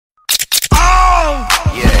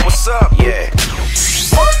What's up? Yeah.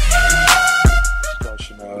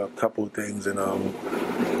 Discussion, a couple of things, and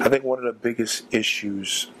I think one of the biggest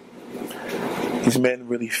issues is men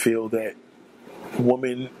really feel that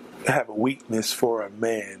women have a weakness for a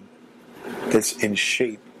man that's in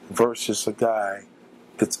shape versus a guy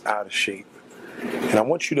that's out of shape. And I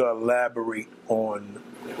want you to elaborate on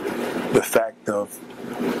the fact of,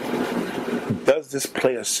 does this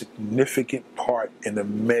play a significant part in the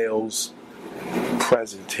male's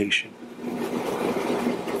presentation?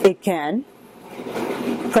 It can.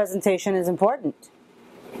 Presentation is important.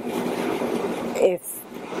 If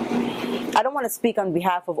I don't want to speak on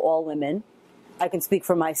behalf of all women, I can speak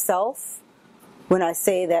for myself when I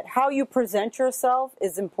say that how you present yourself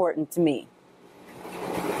is important to me.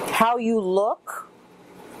 How you look,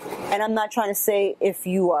 and I'm not trying to say if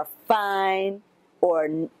you are fine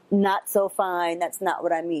or not so fine, that's not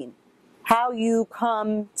what I mean. How you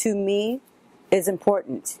come to me is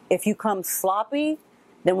important. If you come sloppy,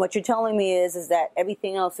 then what you're telling me is that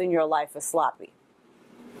everything else in your life is sloppy.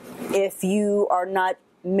 If you are not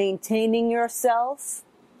maintaining yourself,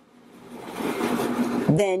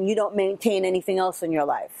 then you don't maintain anything else in your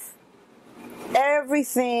life.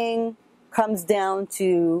 Everything comes down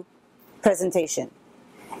to presentation.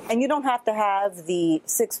 And you don't have to have the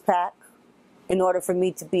six-pack in order for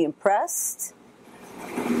me to be impressed.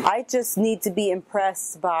 I just need to be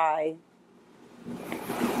impressed by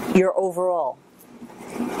your overall.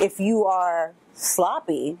 If you are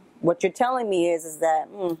sloppy, what you're telling me is that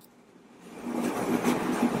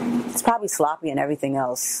it's probably sloppy in everything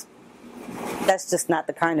else. That's just not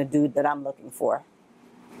the kind of dude that I'm looking for.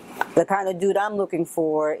 The kind of dude I'm looking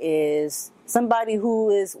for is somebody who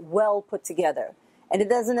is well put together. And it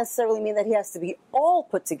doesn't necessarily mean that he has to be all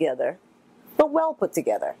put together, but well put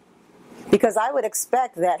together. Because I would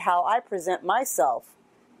expect that how I present myself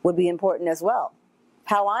would be important as well.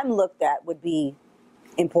 How I'm looked at would be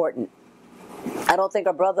important. I don't think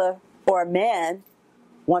a brother or a man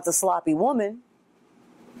wants a sloppy woman.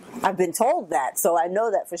 I've been told that, so I know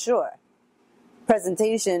that for sure.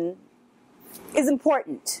 Presentation is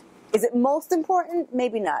important. Is it most important?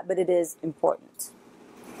 Maybe not, but it is important.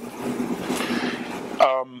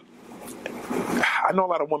 I know a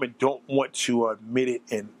lot of women don't want to admit it,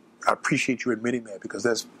 and I appreciate you admitting that, because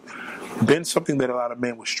that's been something that a lot of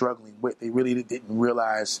men were struggling with. They really didn't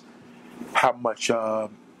realize how much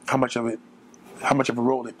of a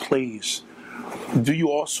role it plays. Do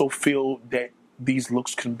you also feel that these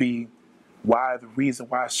looks can be the reason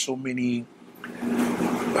why so many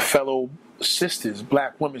fellow sisters,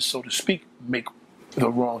 black women, so to speak, make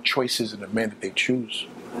the wrong choices in the men that they choose?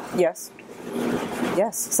 Yes.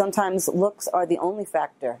 Yes. Sometimes looks are the only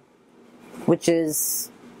factor, which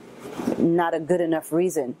is not a good enough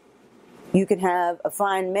reason. You can have a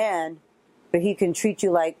fine man, but he can treat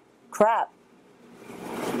you like crap.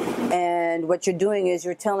 And what you're doing is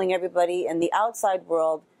you're telling everybody in the outside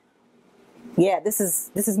world, yeah, this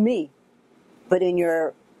is me. But in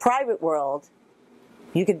your private world,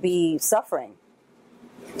 you could be suffering.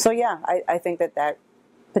 So yeah, I think that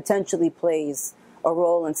potentially plays a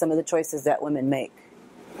role in some of the choices that women make.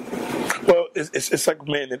 Well, it's like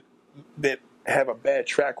men that have a bad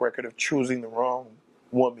track record of choosing the wrong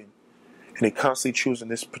woman, and they constantly choosing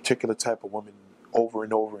this particular type of woman over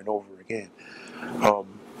and over and over again. And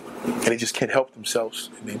they just can't help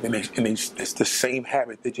themselves, and it's the same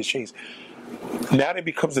habit that just changed. Now it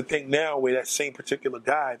becomes a thing now where that same particular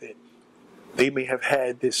guy that they may have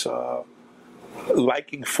had this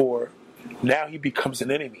liking for, now he becomes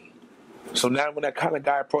an enemy. So now when that kind of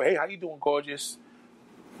guy hey, how you doing, gorgeous?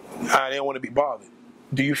 I didn't want to be bothered.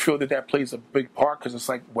 Do you feel that plays a big part? Because it's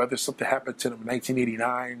like whether something happened to them in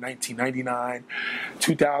 1989, 1999,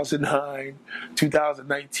 2009,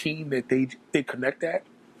 2019, that they connect that?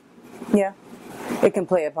 Yeah, it can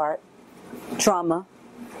play a part. Trauma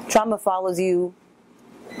follows you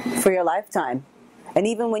for your lifetime. And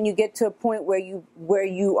even when you get to a point where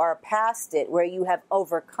you are past it, where you have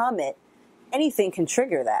overcome it, anything can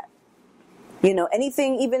trigger that. You know,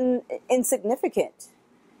 anything even insignificant,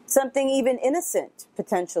 something even innocent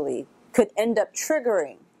potentially could end up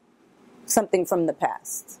triggering something from the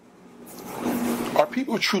past. Are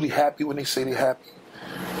people truly happy when they say they're happy?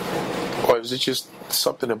 Or is it just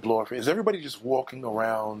something to blow off? Is everybody just walking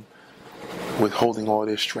around withholding all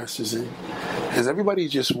their stresses in? Is everybody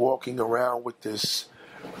just walking around with this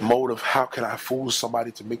mode of how can I fool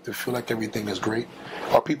somebody to make them feel like everything is great?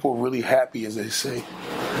 Are people really happy as they say?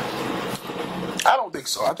 I don't think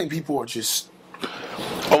so. I think people are just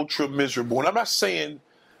ultra miserable. And I'm not saying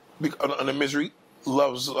on a misery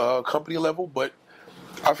loves company level, but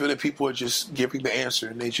I feel that people are just giving the answer,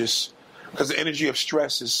 and they just Because the energy of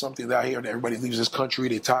stress is something that I hear that everybody leaves this country,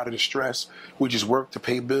 they're tired of the stress. We just work to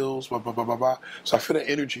pay bills, blah, blah, blah, blah, blah. So I feel the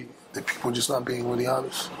energy that people are just not being really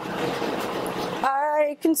honest.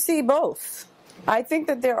 I can see both. I think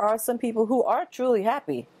that there are some people who are truly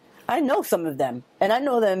happy. I know some of them, and I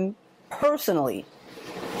know them personally.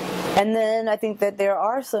 And then I think that there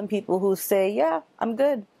are some people who say, yeah, I'm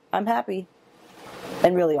good, I'm happy,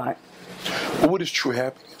 and really aren't. Well, what is true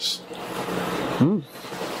happiness?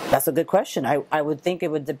 That's a good question. I would think it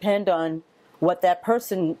would depend on what that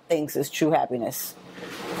person thinks is true happiness.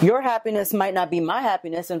 Your happiness might not be my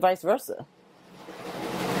happiness, and vice versa.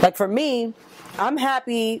 Like for me, I'm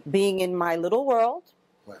happy being in my little world,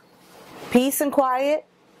 peace and quiet,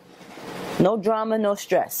 no drama, no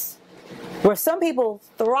stress. Where some people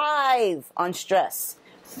thrive on stress,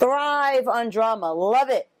 thrive on drama, love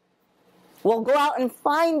it, will go out and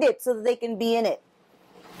find it so that they can be in it.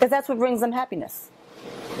 Because that's what brings them happiness.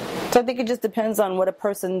 So I think it just depends on what a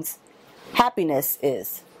person's happiness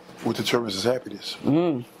is. What determines his happiness?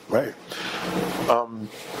 Right.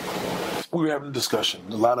 We were having a discussion.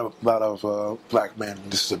 A lot of black men.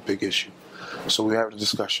 This is a big issue. So we were having a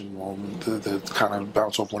discussion on the kind of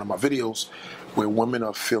bounce off one of my videos, where women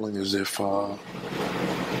are feeling as if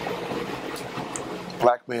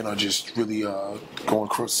black men are just really going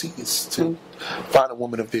across seas to find a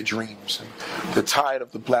woman of their dreams. And they're tired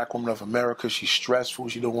of the black woman of America. She's stressful.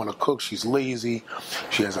 She don't want to cook. She's lazy.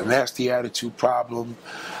 She has a nasty attitude problem.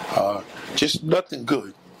 Just nothing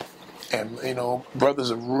good. And, you know,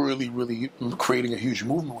 brothers are really, really creating a huge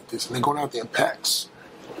movement with this. And they're going out there in packs.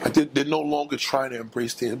 Like they're no longer trying to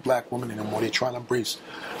embrace their black women anymore. They're trying to embrace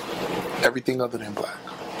everything other than black,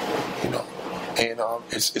 you know. And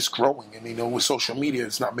it's growing. And, you know, with social media,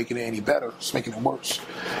 it's not making it any better. It's making it worse.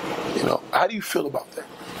 You know, how do you feel about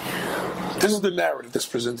that? This is the narrative that's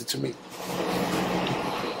presented to me.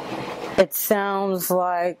 It sounds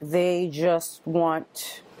like they just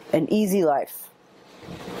want an easy life.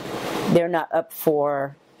 They're not up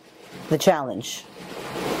for the challenge.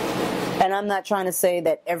 And I'm not trying to say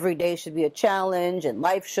that every day should be a challenge and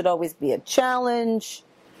life should always be a challenge.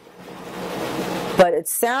 But it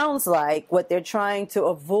sounds like what they're trying to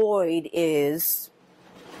avoid is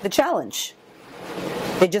the challenge.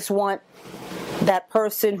 They just want that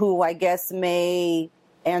person who I guess may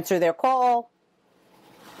answer their call.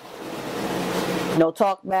 No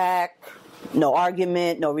talk back, no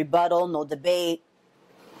argument, no rebuttal, no debate.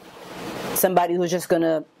 Somebody who's just going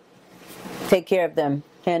to take care of them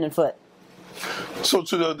hand and foot. So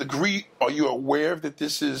to the degree, are you aware that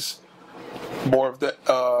this is more of the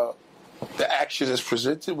action that's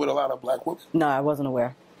presented with a lot of black women? No, I wasn't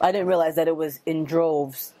aware. I didn't realize that it was in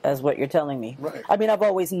droves, as what you're telling me. Right. I mean, I've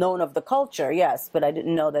always known of the culture, yes, but I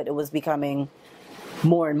didn't know that it was becoming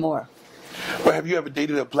more and more. But have you ever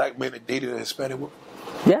dated a black man that dated a Hispanic woman?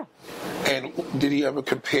 Yeah. And did he ever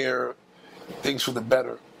compare things for the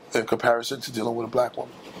better in comparison to dealing with a black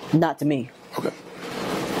woman? Not to me. Okay.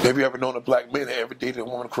 Have you ever known a black man that ever dated a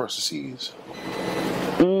woman across the seas?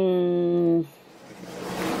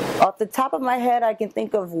 Off the top of my head, I can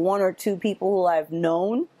think of one or two people who I've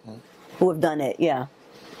known who have done it, yeah.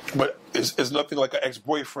 But it's nothing like an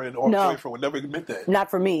ex-boyfriend or No. boyfriend would never admit that.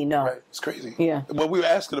 Not for me, no. Right? It's crazy. Yeah. When we were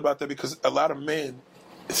asking about that, because a lot of men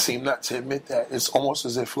seem not to admit that. It's almost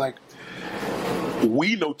as if, like,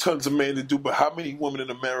 we know tons of men that do, but how many women in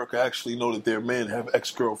America actually know that their men have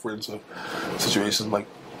ex-girlfriends or situations like?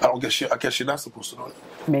 I guess you're not supposed to know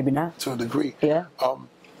that. Maybe not. To a degree. Yeah.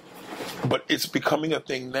 But it's becoming a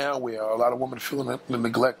thing now where a lot of women feel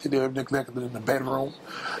neglected. They're neglected in the bedroom,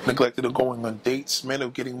 neglected of going on dates. Men are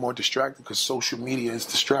getting more distracted because social media is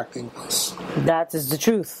distracting us. That is the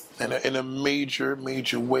truth. In a major,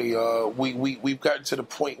 major way. We've gotten to the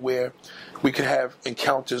point where we could have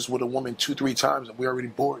encounters with a woman 2-3 times and we're already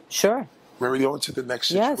bored. Sure. We're already on to the next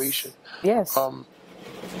situation. Yes.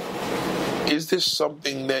 Is this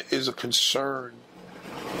something that is a concern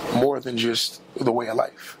more than just the way of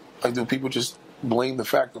life? Like, do people just blame the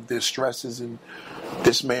fact of their stresses, and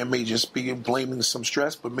this man may just be blaming some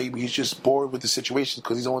stress, but maybe he's just bored with the situation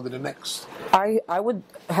because he's on to the next? I would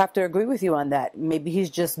have to agree with you on that. Maybe he's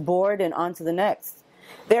just bored and on to the next.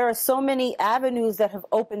 There are so many avenues that have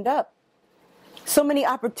opened up, so many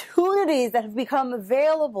opportunities that have become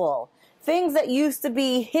available, things that used to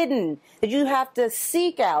be hidden that you have to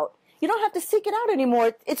seek out. You don't have to seek it out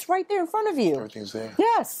anymore. It's right there in front of you. Everything's there.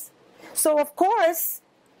 Yes. So, of course,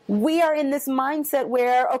 we are in this mindset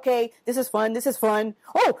where, okay, this is fun, this is fun.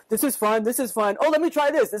 Oh, this is fun, this is fun. Oh, let me try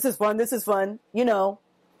this. This is fun, this is fun. You know,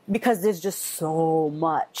 because there's just so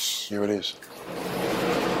much. Here it is.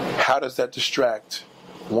 How does that distract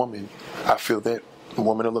women? I feel that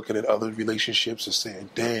Women are looking at other relationships and saying,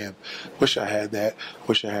 damn, wish I had that,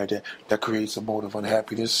 wish I had that. That creates a mode of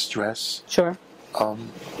unhappiness, stress. Sure.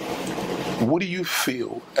 What do you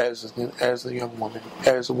feel as a young woman,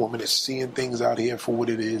 as a woman that's seeing things out here for what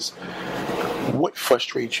it is? What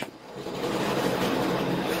frustrates you?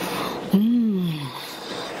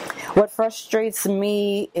 What frustrates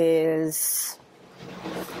me is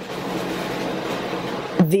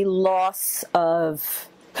the loss of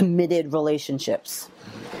committed relationships.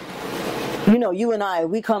 You know, you and I,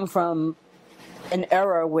 we come from an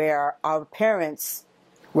era where our parents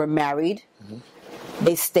were married.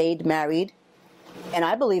 They stayed married. And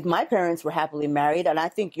I believe my parents were happily married, and I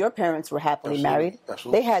think your parents were happily married.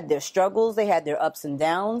 Absolutely. They had their struggles, they had their ups and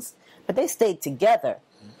downs, but they stayed together.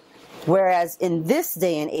 Whereas in this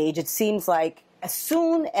day and age, it seems like as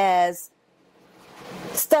soon as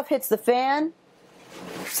stuff hits the fan,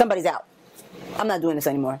 somebody's out. I'm not doing this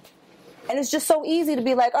anymore. And it's just so easy to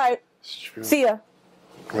be like, all right, see ya.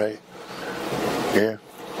 Right. Yeah.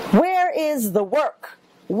 Where is the work?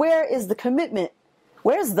 Where is the commitment?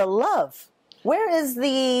 Where's the love? Where is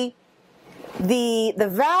the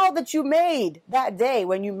vow that you made that day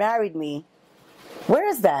when you married me? Where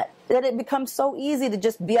is that? That it becomes so easy to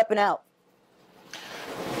just be up and out.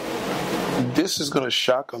 This is going to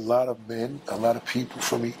shock a lot of men, a lot of people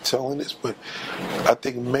for me telling this, but I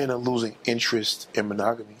think men are losing interest in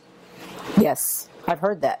monogamy. Yes, I've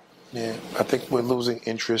heard that. Yeah, I think we're losing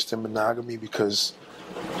interest in monogamy because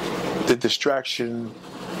the distraction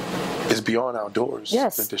is beyond our doors.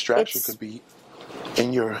 Yes, the distraction could be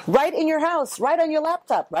right in your house, right on your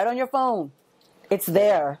laptop, right on your phone. It's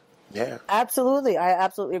there. Yeah. Absolutely. I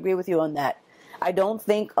absolutely agree with you on that. I don't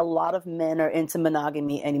think a lot of men are into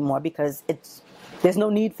monogamy anymore because there's no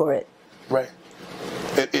need for it. Right.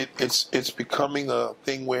 It's becoming a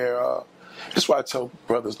thing where that's why I tell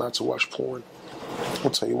brothers not to watch porn. I'll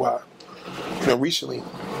tell you why. You know, recently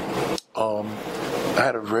I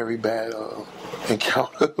had a very bad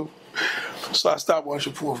encounter. So I stopped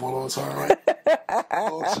watching porn for a long time, right?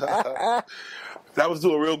 And I was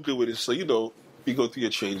doing real good with it. So, you know, you go through your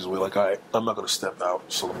changes where like, all right, I'm not going to step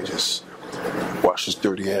out. So let me just watch this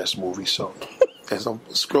dirty-ass movie. So as I'm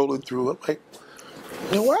scrolling through, I'm like,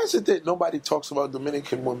 you know, why is it that nobody talks about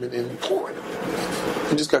Dominican women in porn?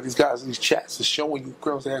 You just got these guys in these chats that's showing you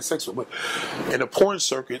girls they had sex with. But in the porn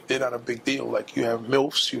circuit, they're not a big deal. Like, you have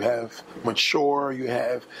MILFs, you have mature, you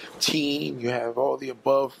have teen, you have all the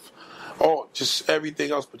above. Oh, just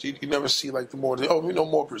everything else, but you never see like more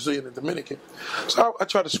Brazilian than Dominican. So I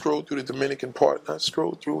try to scroll through the Dominican part, and I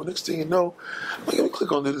scroll through, and next thing you know, I'm like, let me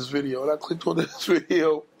click onto this video, and I clicked on this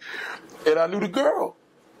video, and I knew the girl.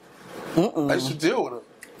 I used to deal with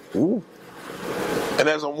her. Ooh. And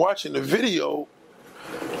as I'm watching the video,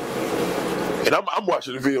 and I'm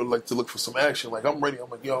watching the video like to look for some action, like I'm ready. I'm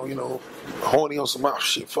like, yo, you know, horny on some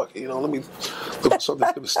shit. Fuck it, you know. Let me look for something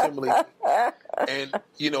that's gonna stimulate me. And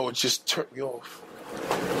you know, it just turned me off.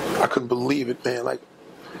 I couldn't believe it, man. Like,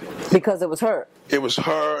 because it was her. It was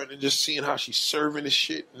her, and then just seeing how she's serving this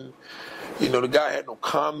shit, and you know, the guy had no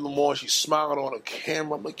condom on. She smiled on the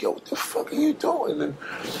camera. I'm like, yo, what the fuck are you doing? And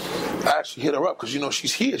I actually hit her up because you know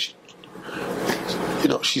she's here. You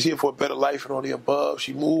know, she's here for a better life and all the above.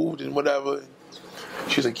 She moved and whatever. And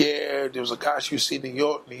she's like, yeah, there was a guy she was seeing in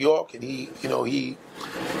New York, and he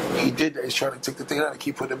did that. He's trying to take the thing out and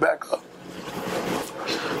keep putting it back up.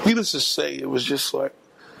 Needless to say, it was just like,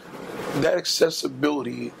 that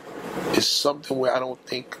accessibility is something where I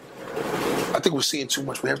think we're seeing too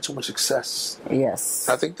much. We have too much excess. Yes.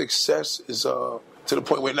 I think the excess is to the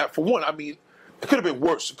point where, not for one, I mean, it could have been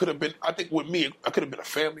worse. It could have been, I think with me, I could have been a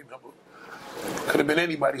family member. Could have been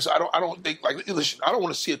anybody. So I don't think, like, listen, I don't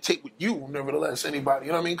want to see a tape with you, nevertheless, anybody.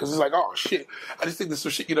 You know what I mean? Because it's like, oh, shit. I just think there's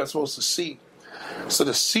some shit you're not supposed to see. So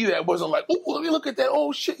to see that wasn't like, oh, let me look at that.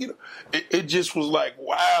 Oh, shit. You know, it just was like,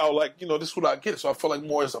 wow, like, you know, this is what I get. So I felt like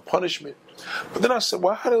more as a punishment. But then I said,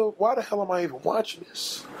 well, why the hell am I even watching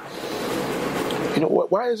this? You know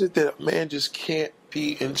what? Why is it that a man just can't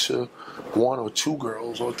be into one or two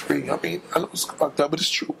girls or three? I mean, I know it's fucked up, but it's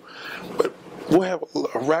true. But we'll have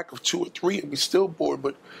a rack of two or three and be still bored.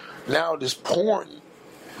 But now this porn,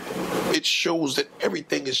 it shows that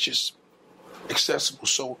everything is just accessible.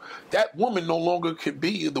 So that woman no longer could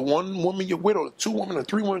be the one woman you're with, or the two women or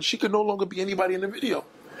three women. She could no longer be anybody in the video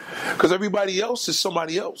because everybody else is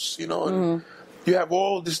somebody else, you know. And you have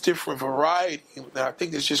all this different variety, and I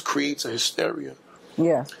think this just creates a hysteria.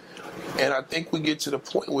 Yeah. And I think we get to the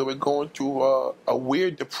point where we're going through a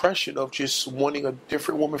weird depression of just wanting a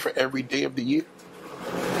different woman for every day of the year.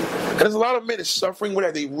 And there's a lot of men that's suffering with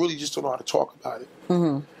that. They really just don't know how to talk about it.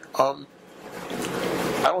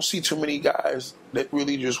 I don't see too many guys that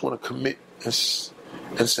really just want to commit and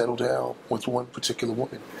settle down with one particular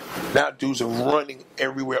woman. Now dudes are running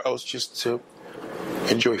everywhere else just to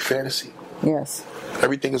enjoy fantasy. Yes.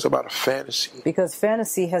 Everything is about a fantasy. Because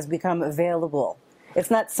fantasy has become available. It's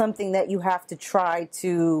not something that you have to try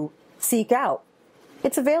to seek out.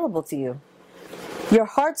 It's available to you. Your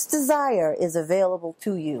heart's desire is available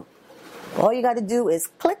to you. All you got to do is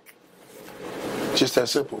click. Just that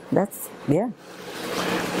simple. Yeah.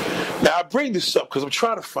 Now, I bring this up because I'm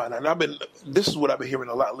trying to find out, and this is what I've been hearing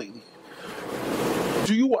a lot lately.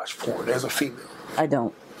 Do you watch porn as a female? I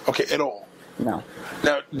don't. Okay, at all? No.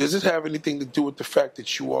 Now, does it have anything to do with the fact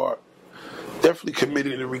that you are definitely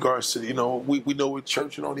committed in regards to, we know with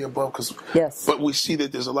church and all the above, yes. But we see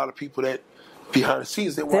that there's a lot of people that behind the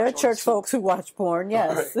scenes that watch. There are church folks who watch porn,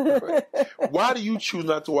 yes. Right. Why do you choose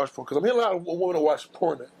not to watch porn? Because I'm hearing a lot of women who watch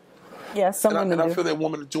porn now. Yes, some women do. I feel that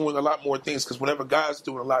women are doing a lot more things because whenever guys are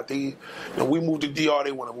doing a lot, we move to DR,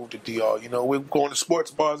 they want to move to DR. We're going to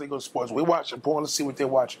sports bars, they go to sports. We're watching porn, let's see what they're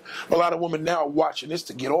watching. A lot of women now are watching this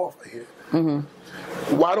to get off of here.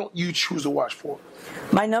 Mm-hmm. Why don't you choose to watch porn?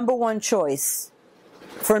 My number one choice,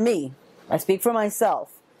 for me, I speak for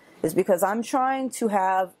myself, is because I'm trying to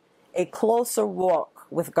have a closer walk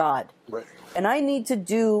with God. Right. And I need to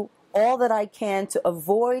do all that I can to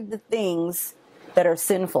avoid the things that are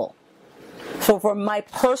sinful. So for my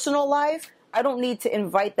personal life, I don't need to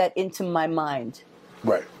invite that into my mind.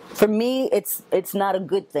 Right. For me, it's not a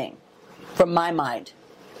good thing from my mind.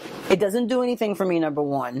 It doesn't do anything for me, number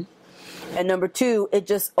one. And number two, it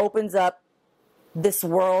just opens up this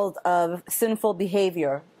world of sinful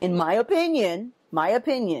behavior, in my opinion,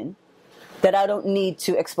 that I don't need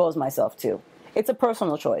to expose myself to. It's a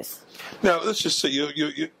personal choice. Now, let's just say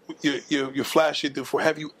you're flashing through.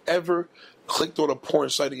 Have you ever clicked on a porn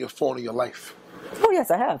site on your phone in your life? Oh,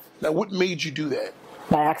 yes, I have. Now, what made you do that?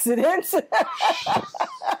 By accident.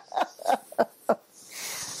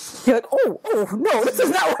 You're like, oh, no, this is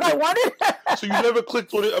not what I wanted. So you never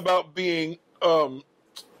clicked on it about being,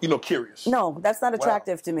 curious? No, that's not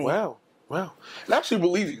attractive to me. Wow. And I actually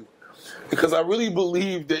believe you. Because I really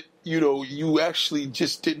believe that, you actually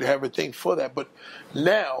just didn't have a thing for that. But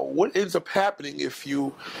now, what ends up happening if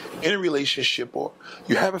you in a relationship or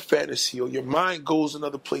you have a fantasy or your mind goes in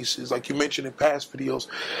other places, like you mentioned in past videos,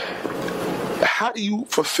 how do you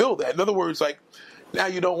fulfill that? In other words, like, now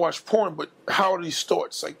you don't watch porn, but how are these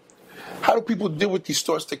thoughts? Like, how do people deal with these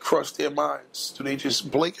thoughts that cross their minds? Do they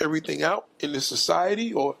just blink everything out in this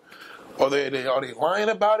society, or are they lying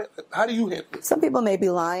about it? How do you handle it? Some people may be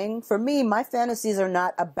lying. For me, my fantasies are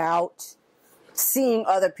not about seeing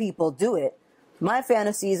other people do it. My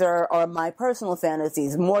fantasies are my personal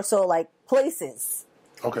fantasies, more so like places.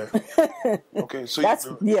 Okay. So that's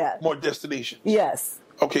more destinations. Yes.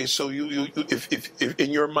 Okay, so you if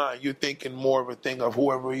in your mind you're thinking more of a thing of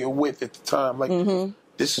whoever you're with at the time, like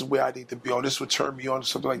this is where I need to be, or this would turn me on,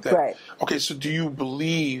 something like that. Right. Okay, so do you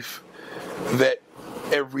believe that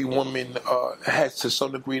every woman has to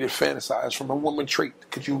some degree to fantasize from a woman trait?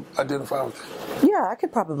 Could you identify with that? Yeah, I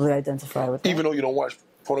could probably identify with that. Even though you don't watch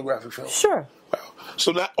pornographic films? Sure. Wow.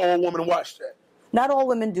 So not all women watch that? Not all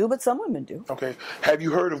women do, but some women do. Okay. Have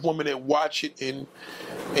you heard of women that watch it and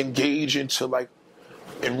engage into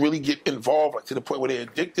and really get involved, like to the point where they're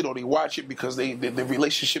addicted, or they watch it because the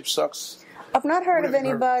relationship sucks? I've not heard of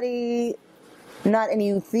anybody, not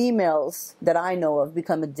any females that I know of,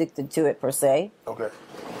 become addicted to it per se. Okay.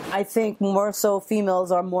 I think more so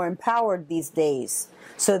females are more empowered these days.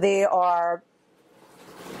 So they are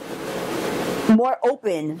more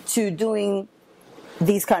open to doing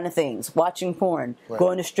these kind of things, watching porn,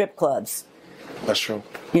 going to strip clubs. That's true.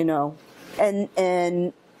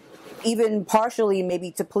 And even partially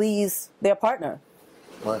maybe to please their partner.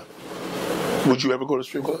 Right. Would you ever go to a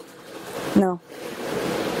strip club? No.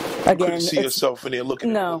 Again, you couldn't see yourself in there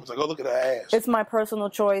looking at it. It's like, oh, look at her ass. It's my personal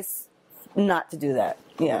choice not to do that.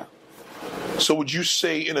 Yeah. So would you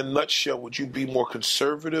say, in a nutshell, would you be more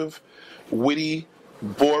conservative, witty,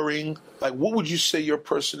 boring? Like, what would you say your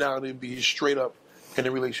personality would be straight up in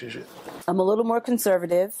a relationship? I'm a little more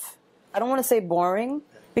conservative. I don't want to say boring,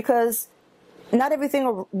 because not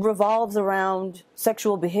everything revolves around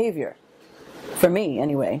sexual behavior. For me,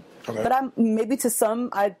 anyway. Okay. But maybe to some,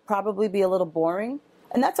 I'd probably be a little boring.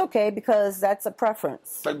 And that's okay, because that's a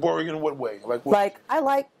preference. Like boring in what way? Like I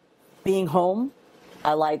like being home.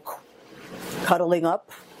 I like cuddling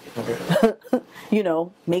up. Okay.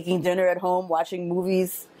 Making dinner at home, watching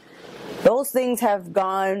movies. Those things have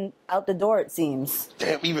gone out the door, it seems.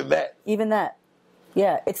 Damn, even that? Even that.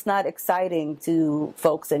 Yeah, it's not exciting to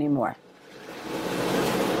folks anymore.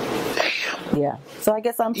 Damn. Yeah. So I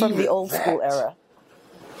guess I'm from the old school era.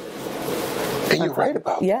 And you're right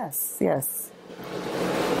about that. Yes, yes.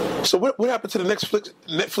 So what happened to the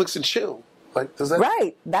Netflix and chill? Like, does that...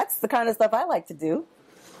 Right. That's the kind of stuff I like to do.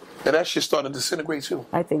 And that shit starting to disintegrate too.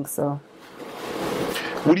 I think so.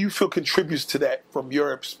 What do you feel contributes to that from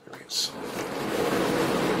your experience?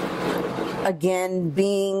 Again,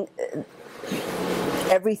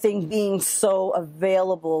 everything being so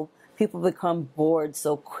available, people become bored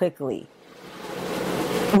so quickly.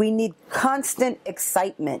 We need constant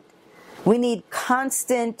excitement. We need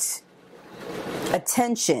constant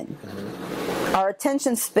attention. Mm-hmm. Our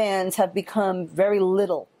attention spans have become very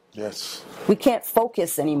little. Yes. We can't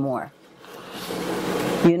focus anymore.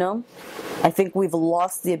 You know? I think we've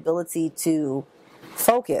lost the ability to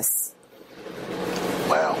focus.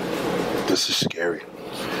 Wow. This is scary.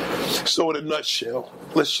 So in a nutshell,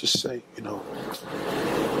 let's just say,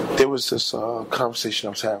 there was this conversation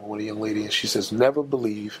I was having with a young lady, and she says, never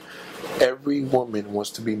believe every woman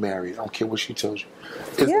wants to be married. I don't care what she tells you.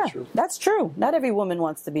 Is that true? That's true. Not every woman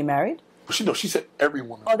wants to be married. She said every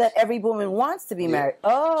woman. Oh, that every woman wants to be married.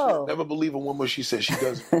 Oh. Never believe a woman she says she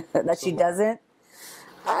doesn't. That she doesn't?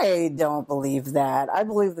 I don't believe that. I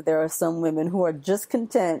believe that there are some women who are just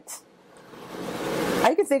content.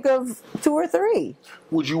 I can think of 2 or 3.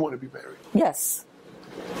 Would you want to be married? Yes.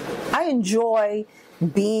 I enjoy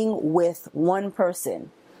being with one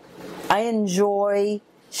person. I enjoy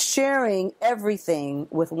sharing everything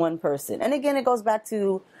with one person. And again, it goes back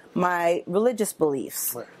to my religious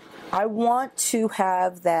beliefs. Right. I want to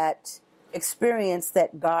have that experience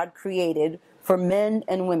that God created for men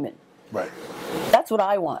and women. Right. That's what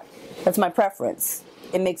I want. That's my preference.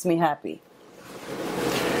 It makes me happy.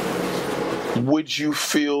 Would you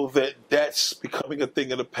feel that that's becoming a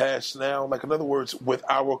thing of the past now? Like, in other words, with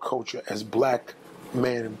our culture as black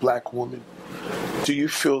men and black women, do you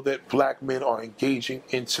feel that black men are engaging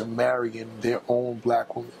into marrying their own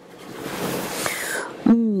black women?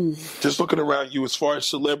 Just looking around you as far as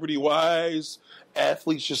celebrity-wise,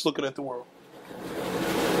 athletes, just looking at the world.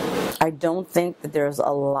 I don't think that there's a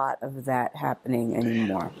lot of that happening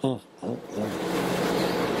anymore.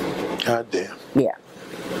 God damn. Yeah.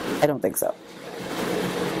 I don't think so.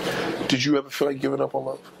 Did you ever feel like giving up on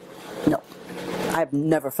love? No. I've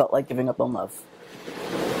never felt like giving up on love.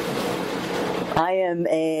 I am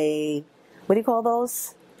a, what do you call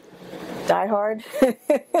those? Die hard?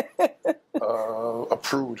 A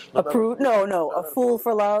prude. A prude? No. A fool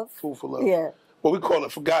for love. Fool for love. Yeah. Well, we call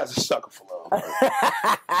it, for guys, a sucker for love.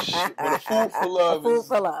 Right? Shit, but a fool for love A fool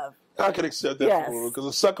for love. I can accept that, Yes. because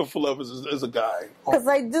a sucker for love is a guy. Because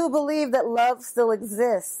I do believe that love still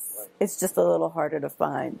exists. Right. It's just a little harder to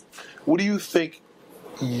find. What do you think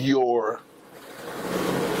your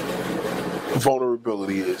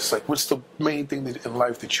vulnerability is? Like, what's the main thing in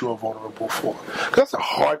life that you are vulnerable for? Because that's a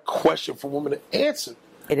hard question for women to answer.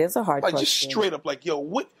 It is a hard Like, question. just straight up, like, yo,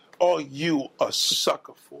 what are you a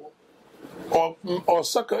sucker for? Or a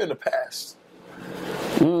sucker in the past?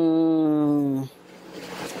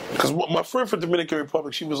 Because my friend from Dominican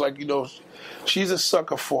Republic, she was like, she's a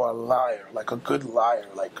sucker for a liar, like a good liar.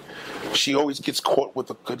 Like, she always gets caught with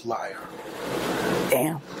a good liar.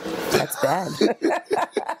 Damn. That's bad.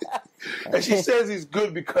 And she says he's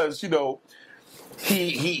good because, she didn't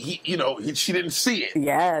see it.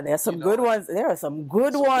 Yeah, there's some good ones. There are some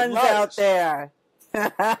good Some ones good liars. out there.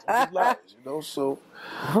 Good liars, so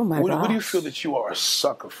Oh my what do you gosh. feel that you are a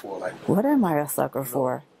sucker for? Like, What am I a sucker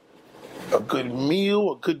for? a good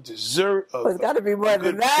meal, a good dessert, It's got to be more than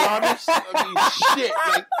good that. promise? I mean, shit,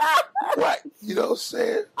 like, what? You know what I'm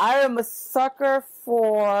saying? I am a sucker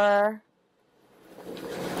for.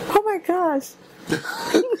 Oh my gosh.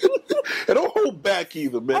 And don't hold back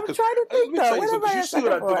either, man. I'm trying to think, though. What am I a You see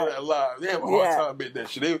what I sucker do on for? that live. They have a hard time admitting that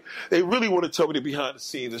shit. They really want to tell me the behind the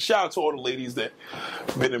scenes. And shout out to all the ladies that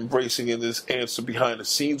have been embracing in this answer behind the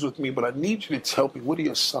scenes with me. But I need you to tell me, what are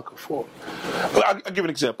you a sucker for? I'll give an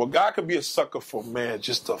example. A guy could be a sucker for, man,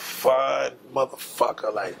 just a fine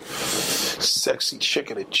motherfucker, like sexy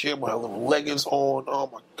chick in the gym with her little leggings on. Oh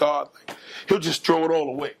my God. Like, he'll just throw it all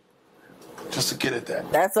away just to get at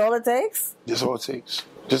that. That's all it takes? That's all it takes.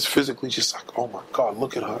 Just physically, just like, oh my God,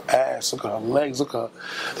 look at her ass, look at her legs, look at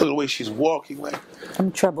the way she's walking. Like,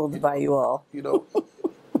 I'm troubled by you all.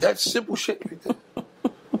 that simple shit right there.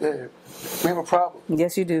 Yeah, we have a problem.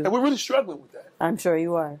 Yes, you do. And we're really struggling with that. I'm sure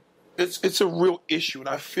you are. It's a real issue, and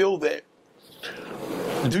I feel that,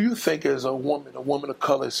 do you think as a woman of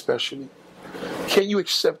color especially, can you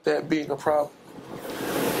accept that being a problem?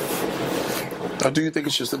 Or do you think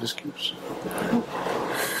it's just an excuse?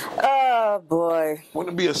 Oh, boy.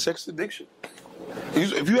 Wouldn't it be a sex addiction?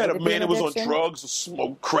 If you had a Would it be man an that was on addiction? drugs or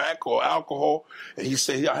smoke crack or alcohol, and he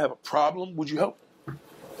said, I have a problem, would you help him?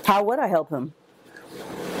 How would I help him?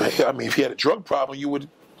 I mean, if you had a drug problem, you would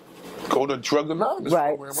go to Drug Anonymous Right.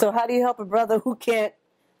 program. So how do you help a brother who can't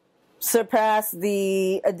surpass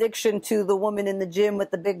the addiction to the woman in the gym with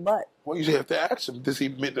the big butt? Well, you have to ask him, does he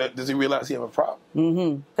admit that? Does he realize he have a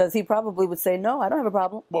problem? Because he probably would say, no, I don't have a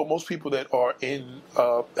problem. Well, most people that are in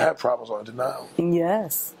have problems are in denial.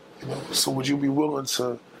 Yes. You know? So would you be willing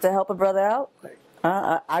to help a brother out? like,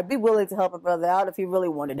 I'd be willing to help a brother out if he really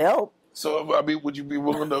wanted help. so, I mean, would you be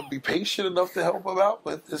willing to be patient enough to help him out?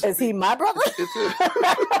 Is he my brother?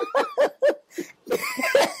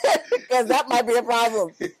 Because that might be a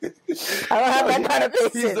problem. I don't have that kind of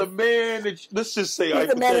patience. He's a man that, let's just say, He's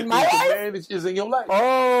a man in my life? the man that is in your life.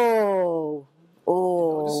 Oh.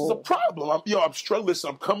 This is a problem. I'm struggling. Listen,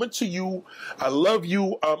 I'm coming to you. I love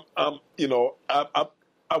you. I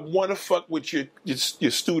want to fuck with your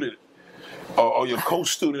student or your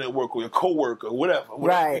co-student at work or your co-worker, whatever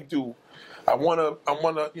Right. you do. I wanna,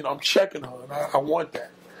 I'm checking her. And I want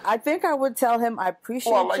that. I think I would tell him I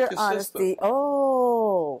appreciate I like your your honesty.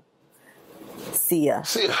 Oh. See ya.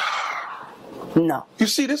 See, No. you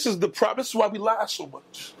see, this is the problem. This is why we lie so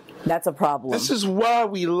much. That's a problem. This is why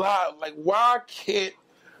we lie. Like, why can't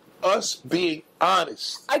us being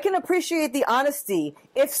honest? I can appreciate the honesty.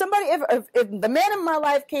 If somebody, if the man in my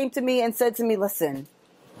life came to me and said to me, listen,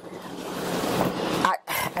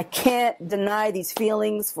 I can't deny these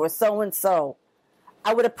feelings for so-and-so,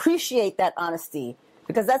 I would appreciate that honesty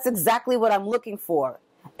because that's exactly what I'm looking for.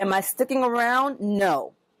 Am I sticking around?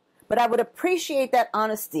 No. But I would appreciate that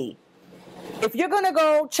honesty. If you're going to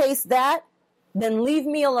go chase that, then leave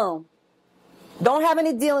me alone. Don't have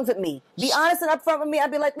any dealings with me. Be honest and upfront with me.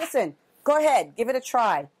 I'd be like, listen, go ahead, give it a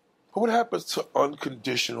try. What happens to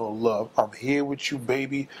unconditional love? I'm here with you,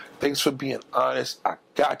 baby. Thanks for being honest. I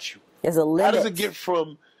got you. There's a limit. How does it get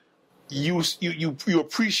from you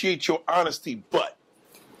appreciate your honesty, but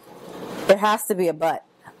There has to be a but.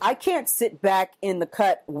 I can't sit back in the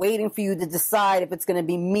cut waiting for you to decide if it's going to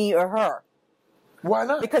be me or her. why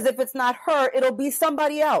not? Because if it's not her, it'll be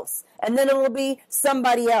somebody else. And then it'll be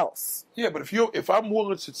somebody else. Yeah, but if I'm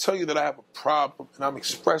willing to tell you that I have a problem and I'm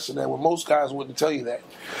expressing that, when most guys wouldn't tell you that,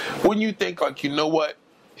 wouldn't you think, like, you know what?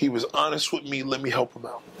 He was honest with me. Let me help him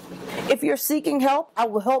out. If you're seeking help, I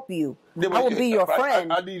will help you. Yeah, I will be your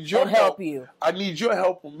friend I need your and help you. I need your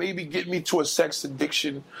help, or maybe get me to a sex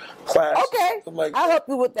addiction class. Okay, Like I'll help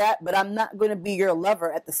you with that, but I'm not going to be your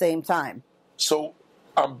lover at the same time. So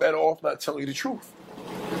I'm better off not telling you the truth.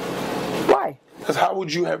 Why? Because how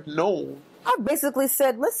would you have known? I basically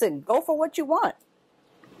said, listen, go for what you want.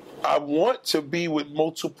 I want to be with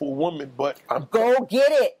multiple women, but Go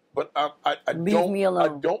get it. But I Leave don't. me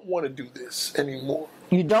alone. I don't want to do this anymore.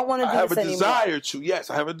 You don't want to do I have this a anymore. desire to. Yes,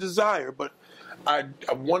 I have a desire, but I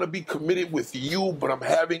want to be committed with you. But I'm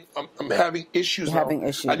having issues. You're now. having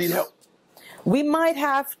issues. I need help. We might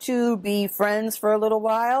have to be friends for a little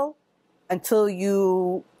while until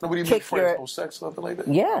you Nobody kick make friends, your no sex, nothing like that.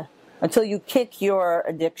 yeah, until you kick your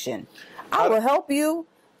addiction. I will help you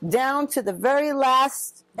down to the very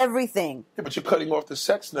last everything. Yeah, but you're cutting off the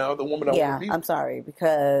sex now. The woman I Yeah, want to be. I'm sorry,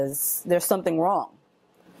 because there's something wrong.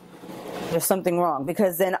 There's something wrong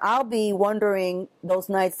because then I'll be wondering those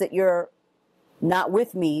nights that you're not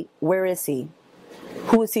with me, where is he?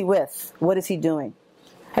 Who is he with? What is he doing?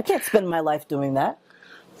 I can't spend my life doing that.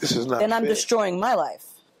 This is not. Then I'm fair. destroying my life.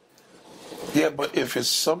 Yeah, but if it's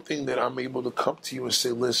something that I'm able to come to you and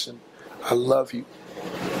say, listen, I love you,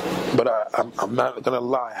 but I'm not gonna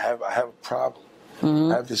lie. I have a problem.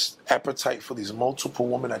 I have this appetite for these multiple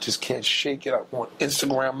women. I just can't shake it. I want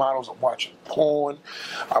Instagram models. I'm watching porn.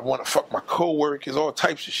 I want to fuck my coworkers, all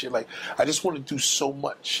types of shit. Like, I just want to do so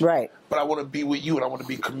much. Right. But I want to be with you, and I want to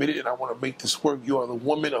be committed, and I want to make this work. You are the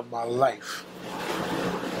woman of my life.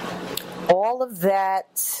 All of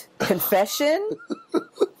that confession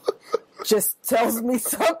just tells me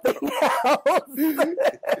something else.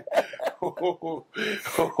 All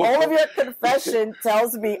of your confession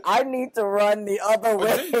tells me I need to run the other But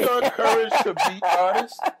way. didn't you encourage to be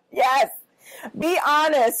honest? Yes. Be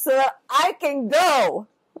honest so that I can go.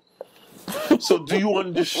 So do you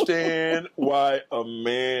understand why a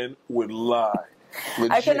man would lie?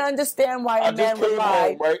 Legit. I can understand why I a man just would came lie.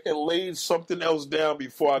 home, right, and laid something else down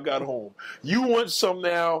before I got home. You want some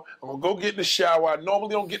now? I'm gonna go get in the shower. I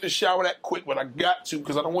normally don't get in the shower that quick, but I got to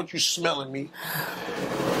because I don't want you smelling me.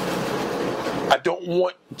 I don't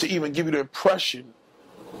want to even give you the impression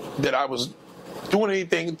that I was doing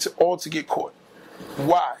anything to get caught.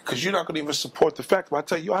 Why? Because you're not going to even support the fact. But I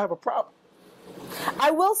tell you, I have a problem.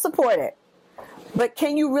 I will support it. But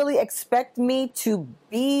can you really expect me to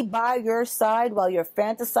be by your side while you're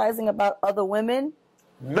fantasizing about other women?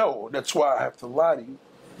 No, that's why I have to lie to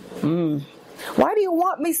you. Why do you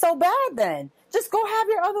want me so bad then? Just go have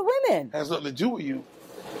your other women. Has nothing to do with you.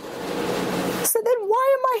 So then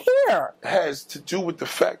why am I here? It has to do with the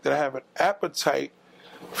fact that I have an appetite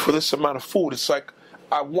for this amount of food. It's like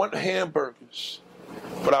I want hamburgers,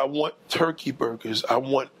 but I want turkey burgers. I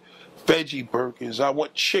want veggie burgers. I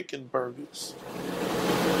want chicken burgers.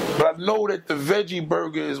 But I know that the veggie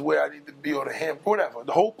burger is where I need to be, or the ham, whatever.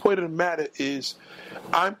 The whole point of the matter is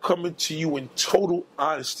I'm coming to you in total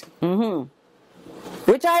honesty.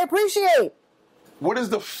 Which I appreciate. What is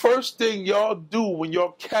the first thing y'all do when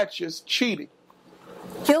y'all catch us cheating?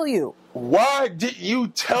 Kill you. Why didn't you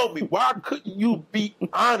tell me? Why couldn't you be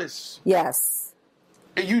honest? Yes.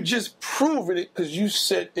 And you just proving it because you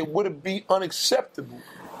said it wouldn't be unacceptable.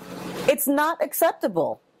 It's not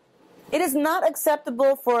acceptable. It is not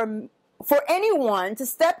acceptable for anyone to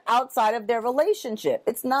step outside of their relationship.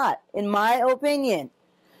 It's not, in my opinion.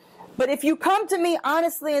 But if you come to me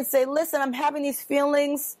honestly and say, listen, I'm having these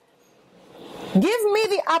feelings, give me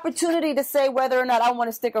the opportunity to say whether or not I want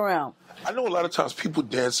to stick around. I know a lot of times people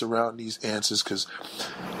dance around these answers because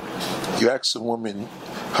you ask a woman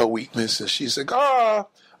her weakness and she's like, a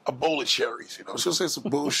bowl of cherries. You know, she'll say some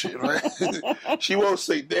bullshit, right? She won't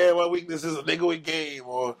say, damn, my weakness is a nigga with game,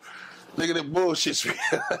 or look at that bullshit. Or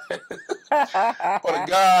the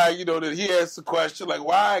guy, you know, that he asks the question, like,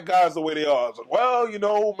 why are guys the way they are? I was like, well, you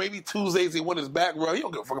know, maybe Tuesdays he won his back rub. He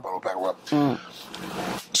don't give a fuck about no back rub.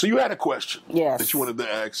 So you had a question that you wanted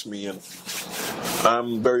to ask me, and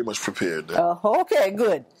I'm very much prepared. Okay,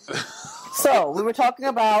 good. So we were talking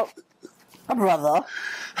about a brother,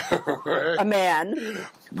 Right. a man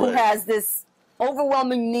who has this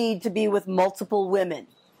overwhelming need to be with multiple women.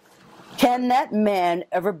 Can that man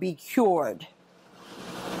ever be cured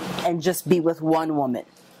and just be with one woman?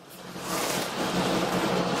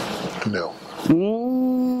 No.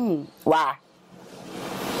 Why?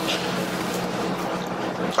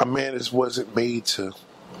 A man wasn't made to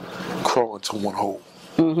crawl into one hole.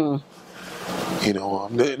 You know,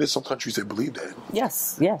 there's some countries that believe that.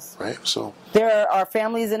 Yes. Right? So There are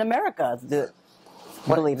families in America that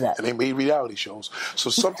believe that. And they made reality shows. So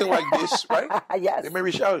something like this, right? Yes. They made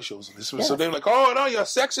reality shows. And this was, Yes. So they're like, oh, no, you're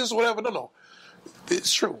sexist or whatever. No.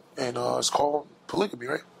 It's true. And it's called polygamy,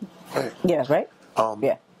 right? Right. Yeah, right?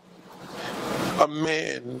 Yeah. A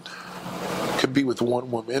man could be with one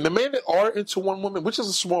woman. And the men that are into one woman, which is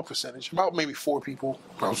a small percentage, about maybe 4 people,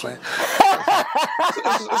 you know what I'm saying?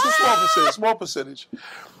 It's a small percentage.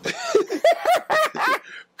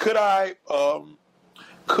 Could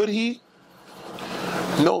he?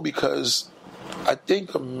 No, because I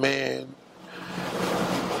think a man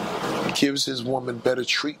gives his woman better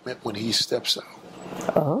treatment when he steps out.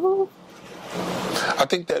 Oh. I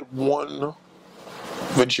think that one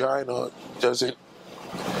vagina doesn't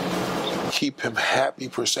keep him happy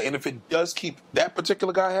per se. And if it does keep that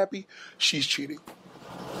particular guy happy, she's cheating.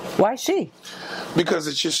 Why she? Because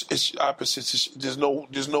it's opposites. There's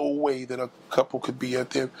no way that a couple could be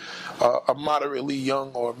at their a moderately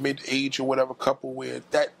young or mid-age or whatever couple where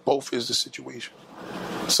that both is the situation.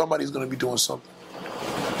 Somebody's going to be doing something.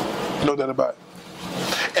 No doubt about it.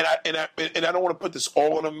 And I don't want to put this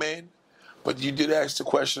all on a man, but you did ask the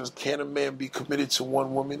question: can a man be committed to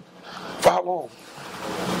one woman? For how long?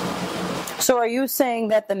 So are you saying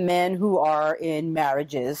that the men who are in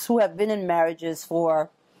marriages, who have been in marriages for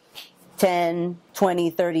 10, 20,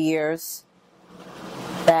 30 years,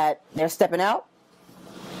 that they're stepping out?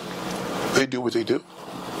 They do what they do.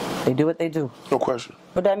 They do what they do. No question.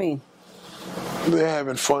 What that mean? They're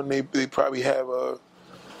having fun. They probably have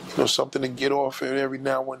something to get off of every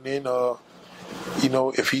now and then.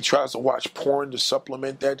 If he tries to watch porn to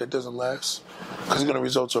supplement that doesn't last because he's going to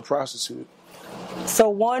result to a prostitute. So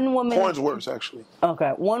one woman... Porn's worse, actually.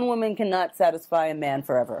 Okay. One woman cannot satisfy a man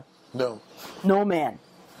forever. No. No man.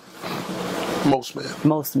 Most men.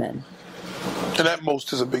 Most men. And that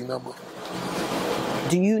most is a big number.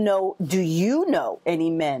 Do you know any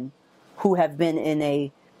men who have been in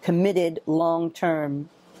a committed, long-term,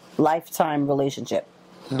 lifetime relationship?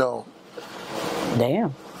 No.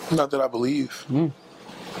 Damn. Not that I believe.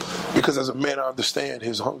 Because as a man, I understand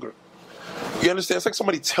his hunger. You understand? It's like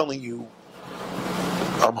somebody telling you,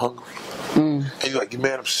 I'm hungry. And you're like,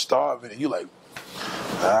 man, I'm starving. And you're like,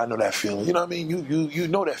 I know that feeling. You know what I mean? You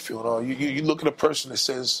know that feeling. Or you look at a person that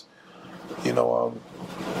says, are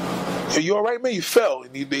you all right, man? You fell.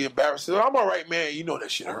 And you be embarrassed. I'm all right, man. You know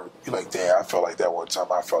that shit hurt. You're like, damn, I felt like that one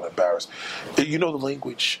time. I felt embarrassed. You know the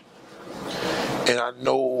language. And I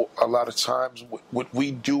know a lot of times what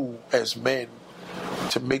we do as men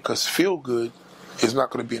to make us feel good is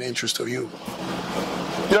not going to be an interest of you.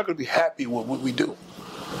 You're not going to be happy with what we do.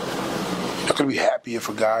 not gonna be happy if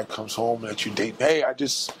a guy comes home that you date. Hey, I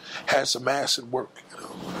just had some ass at work. You know?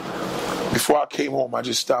 Before I came home, I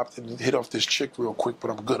just stopped and hit off this chick real quick,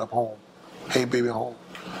 but I'm good. I'm home. Hey, baby, I'm home.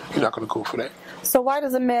 You're not gonna go for that. So why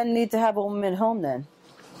does a man need to have a woman home then?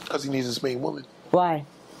 Because he needs his main woman. Why?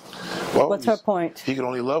 Well, what's her point? He can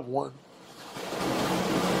only love one.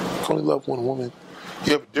 He can only love one woman.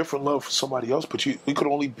 You have a different love for somebody else, but you could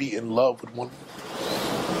only be in love with one.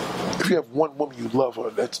 If you have one woman you love her,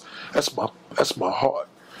 that's my heart.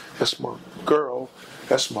 That's my girl.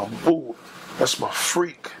 That's my boo. That's my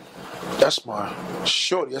freak. That's my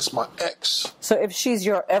shorty. That's my ex. So if she's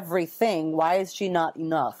your everything, why is she not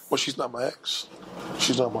enough? Well, she's not my ex.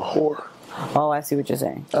 She's not my whore. Oh, I see what you're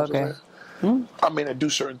saying. That's okay. I mean, I do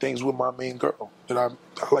certain things with my main girl that I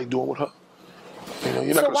like doing with her. You know,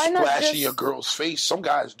 you're not So going to why not splash in just- your girl's face. Some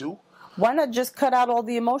guys do. Why not just cut out all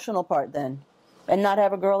the emotional part then, and not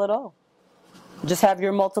have a girl at all? Just have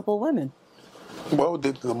your multiple women. Well,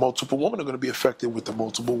 the multiple women are going to be affected with the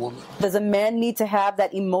multiple women. Does a man need to have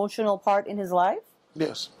that emotional part in his life?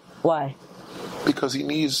 Yes. Why? Because he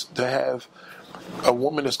needs to have a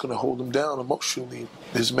woman that's going to hold him down emotionally,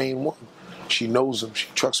 his main one. She knows him. She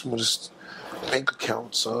trusts him with his bank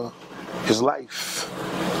accounts, his life.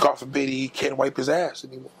 God forbid he can't wipe his ass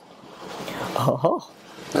anymore. Oh.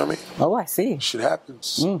 You know what I mean? Oh, I see. Shit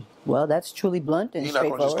happens. Well, that's truly blunt and He's not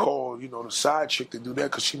going to just straightforward. call, the side chick to do that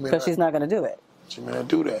because she may Because she's not going to do it. She may not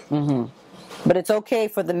do that. But it's okay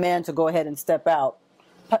for the man to go ahead and step out,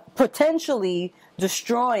 potentially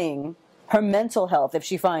destroying her mental health if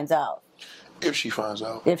she finds out. If she finds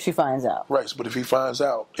out. If she finds out. Right, but if she finds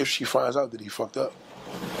out that he fucked up.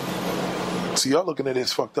 See, y'all looking at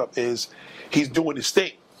this fucked up is he's doing his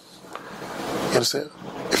thing. You understand?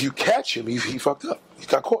 If you catch him, he fucked up. He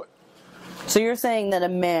got caught. So you're saying that a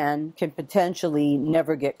man can potentially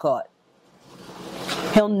never get caught.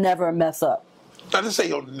 He'll never mess up. Not to say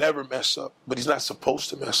he'll never mess up, but he's not supposed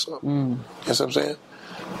to mess up. You know what I'm saying?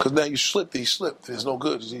 Because now you slipped, he slipped. It's no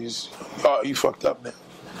good. You fucked up now.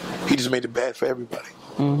 He just made it bad for everybody.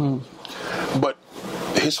 But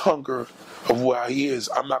his hunger of where he is,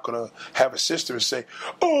 I'm not going to have a sister and say,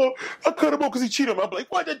 oh, I cut him off because he cheated on me. I'm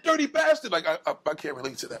like, what, that dirty bastard? Like, I can't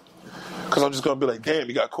relate to that. Because I'm just going to be like, damn,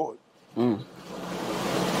 he got caught. Okay.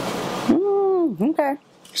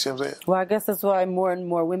 You see what I'm saying? Well, I guess that's why more and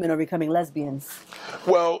more women are becoming lesbians.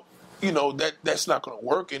 Well, that's not going to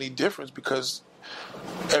work any difference because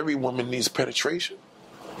every woman needs penetration.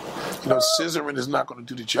 Scissoring is not going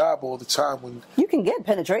to do the job all the time. When You can get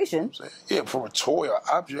penetration. yeah, from a toy or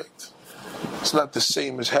object, it's not the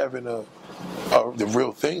same as having the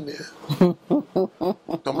real thing there.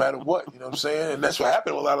 No matter what, you know what I'm saying? And that's what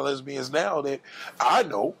happened with a lot of lesbians now that I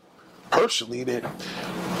know personally that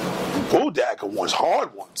Bulldagger was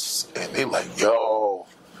hard once, and they like, yo,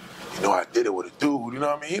 I did it with a dude. You know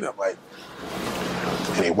what I mean? I'm like,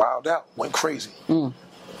 and they wild out, went crazy.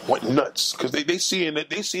 Went nuts because they seeing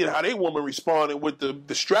how they woman responded with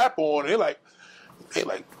the strap on. They like,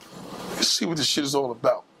 let's see what this shit is all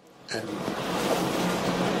about. And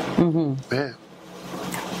man,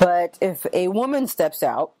 But if a woman steps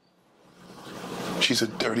out, she's a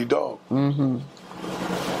dirty dog. And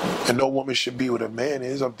no woman should be what a man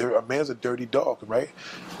is. A man's a dirty dog, right?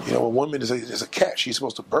 A woman is a cat. She's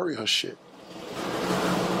supposed to bury her shit.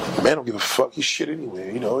 A man don't give a fuck. He shit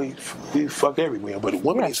anywhere. He fuck everywhere. But a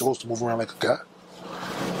woman ain't supposed to move around like a guy.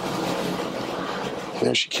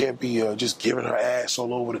 She can't be just giving her ass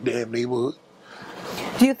all over the damn neighborhood.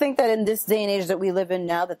 do you think that in this day and age that we live in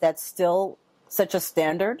now that that's still such a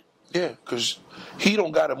standard? Yeah, because he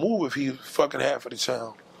don't got to move if he fucking half of the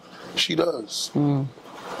town. She does.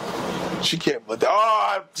 She can't.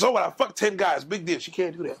 So what? I fucked 10 guys. Big deal. She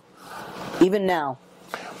can't do that. Even now?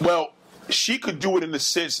 Well, she could do it in the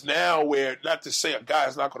sense now where, not to say a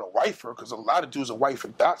guy's not going to wife her, because a lot of dudes are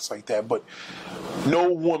wifing dots like that, but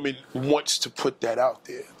no woman wants to put that out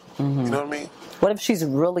there. You know what I mean? What if she's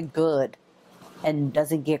really good and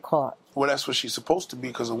doesn't get caught? Well, that's what she's supposed to be,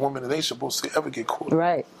 because a woman ain't supposed to ever get caught.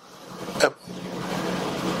 Right. Ever.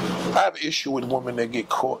 I have an issue with women that get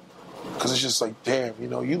caught, because it's just like, damn,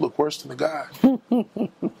 you look worse than the guy.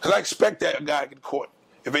 Because I expect that a guy get caught,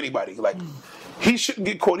 if anybody. Like, he shouldn't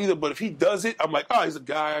get caught either, but if he does it, I'm like, oh, he's a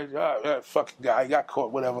guy, fucking guy, he got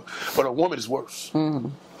caught, whatever. But a woman is worse.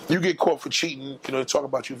 You get caught for cheating, they talk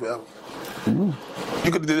about you forever. You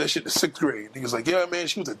could have did that shit in the 6th grade. Niggas like, yeah, man,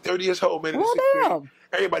 she was the dirtiest hoe, man, in the 6th grade.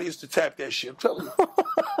 Everybody used to tap that shit. I'm telling you.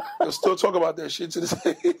 They'll still talk about that shit to this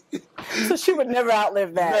day. So she would never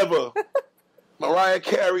outlive that. Never. Mariah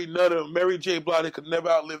Carey, none of them. Mary J. Blige, they could never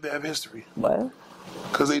outlive that history. What?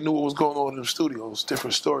 Because they knew what was going on in the studios.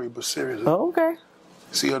 Different story, but seriously. Oh, okay.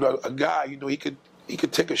 See, a guy, he could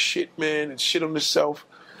take a shit, man, and shit on himself.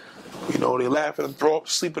 They laugh at him, throw up,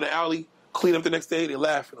 sleep in the alley, clean up the next day, they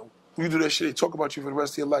laugh at him. When you do that shit, they talk about you for the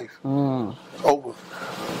rest of your life. Over.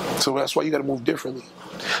 So that's why you got to move differently.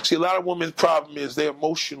 See, a lot of women's problem is they're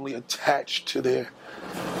emotionally attached to their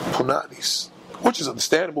punanis, which is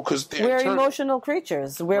understandable because we're emotional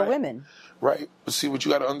creatures. We're women. Right. But see, what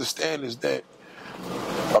you got to understand is that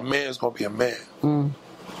a man's going to be a man, no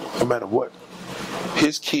matter what.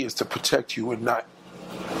 His key is to protect you and not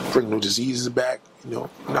bring no diseases back,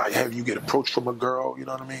 not have you get approached from a girl, you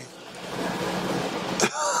know what I mean?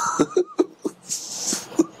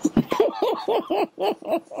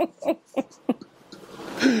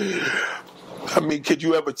 I mean, could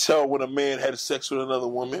you ever tell when a man had sex with another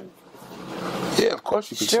woman? Yeah, of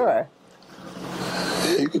course you could tell. Sure.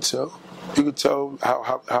 Yeah, you could tell. You could tell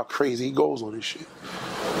how crazy he goes on this shit.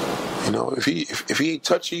 If he ain't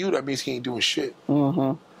touching you, that means he ain't doing shit.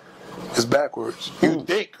 It's backwards. You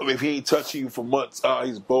think if he ain't touching you for months,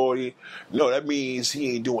 he's bored. No, that means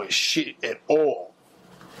he ain't doing shit at all.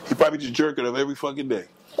 He probably just jerking up every fucking day.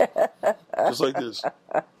 Just like this.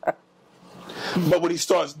 But when he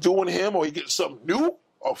starts doing him or he gets something new,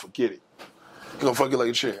 forget it. He gonna fuck you like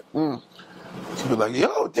a champ. He'll be like,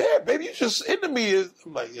 yo, Dad, baby, you just into me.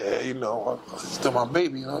 I'm like, yeah, it's still my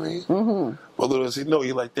baby, you know what I mean? But little does he know,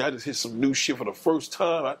 he like that. I just hit some new shit for the first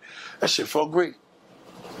time. That shit felt great.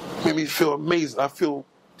 Made me feel amazing. I feel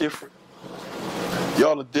different.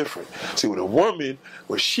 Y'all are different. See, with a woman,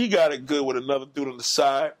 when she got it good with another dude on the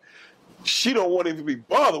side, she don't want to even be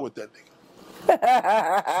bothered with that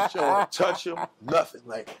nigga. She don't want to touch him, nothing.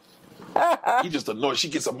 Like, he just annoyed. She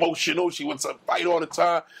gets emotional. She wants to fight all the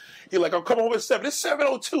time. You're like, I'm coming home at 7. It's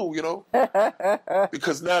 7:02,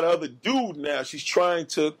 Because now the other dude now, she's trying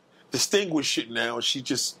to distinguish it now, and she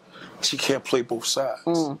can't play both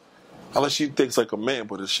sides. Unless she thinks like a man,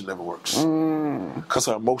 but it shit never works. Because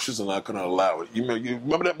her emotions are not going to allow it. You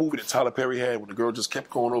remember that movie that Tyler Perry had when the girl just kept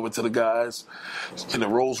going over to the guys in the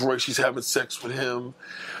Rolls Royce, she's having sex with him.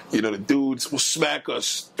 The dudes will smack her,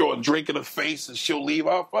 throw a drink in her face, and she'll leave.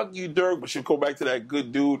 Oh, fuck you, Dirk. But she'll go back to that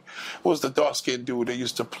good dude. What was the dark-skinned dude that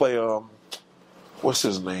used to play, what's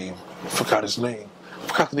his name? I forgot his name. I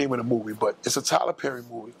forgot the name of the movie, but it's a Tyler Perry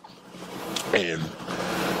movie. And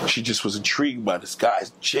she just was intrigued by this guy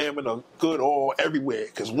jamming a good all everywhere.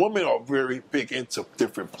 Because women are very big into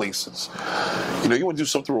different places. You want to do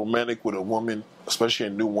something romantic with a woman, especially a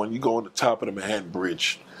new one, you go on the top of the Manhattan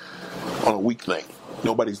Bridge on a weeknight.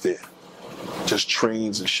 Nobody's there. Just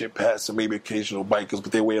trains and shit passing, maybe occasional bikers,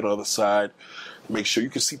 but they wait on the other side. Make sure you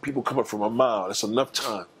can see people coming from a mile. That's enough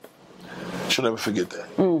time. She'll never forget that.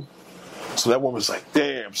 So that woman's like,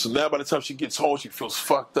 damn. So now by the time she gets home, she feels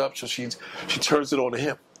fucked up. So she turns it on to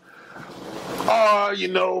him.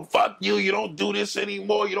 Oh, fuck you. You don't do this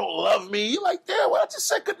anymore. You don't love me. You're like, damn, well, I just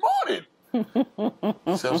said good morning. See what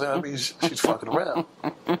I'm saying? I mean, she's fucking around.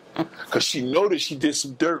 Because she noticed she did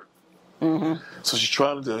some dirt. So she's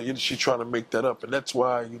trying to make that up. And that's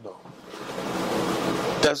why,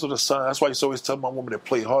 that's what the sign. That's why you always tell my woman that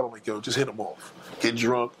play hard. I'm like, yo, just hit him off. Get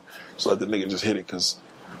drunk. So let the nigga just hit it. Because,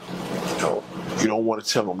 you don't want to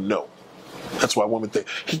tell him no. That's why women think,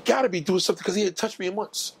 he got to be doing something because he hadn't touched me in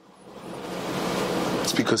months.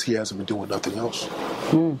 It's because he hasn't been doing nothing else.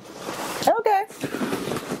 Okay.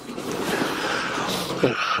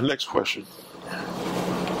 Next question.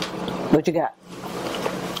 What you got?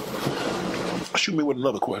 Shoot me with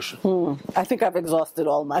another question. I think I've exhausted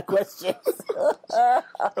all my questions. I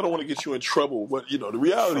don't want to get you in trouble, but the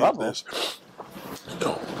reality is this.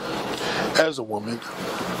 As a woman,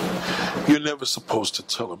 you're never supposed to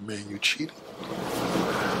tell a man you cheated.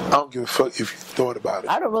 I don't give a fuck if you thought about it.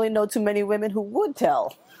 I don't really know too many women who would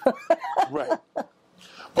tell. Right.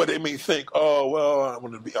 But they may think, oh, well, I'm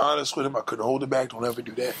going to be honest with him. I couldn't hold it back. Don't ever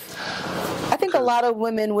do that. I think a lot of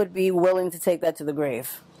women would be willing to take that to the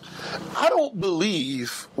grave. I don't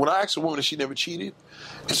believe, when I ask a woman if she never cheated,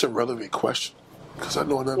 it's a relevant question. Because I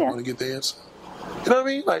know I'm never going to get the answer. You know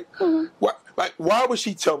what I mean? Why would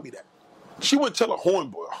she tell me that? She wouldn't tell a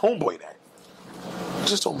homeboy that. I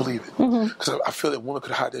just don't believe it. Because I feel that women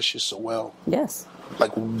could hide that shit so well. Yes.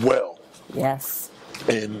 Well. Yes.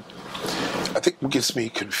 And I think what gets me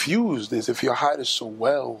confused is if you hide it so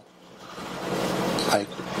well, and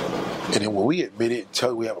then when we admit it and tell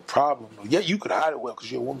you we have a problem, you could hide it well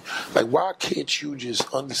because you're a woman. Why can't you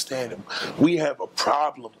just understand it? We have a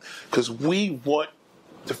problem because we want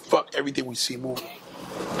to fuck everything we see moving.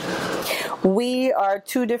 We are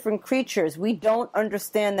two different creatures. We don't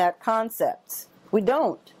understand that concept. We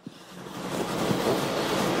don't.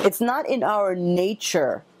 It's not in our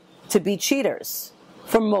nature to be cheaters.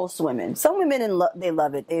 for most women. Some women, they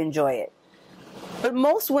love it, they enjoy it. But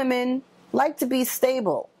most women like to be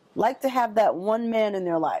stable, like to have that one man in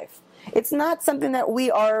their life. It's not something that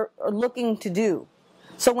we are looking to do.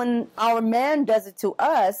 So when our man does it to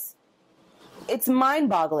us, it's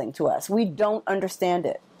mind-boggling to us. We don't understand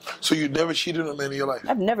it. So you never cheated on a man in your life?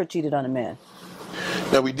 I've never cheated on a man.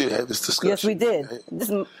 Now, we did have this discussion. Yes, we did.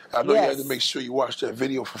 I know you had to make sure you watched that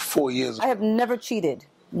video for 4 years. I have never cheated.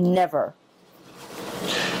 Never.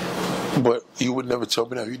 But you would never tell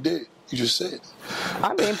me that you did. You just said.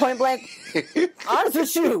 I'm being point blank honest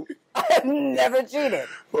with you. I have never cheated.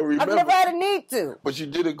 But remember, I've never had a need to. But you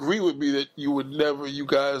did agree with me that you would never, you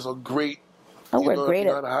guys are great. Oh, we're great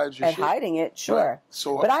at hiding it, sure. Right.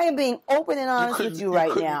 So, but I am being open and honest with you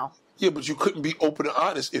right now. Yeah, but you couldn't be open and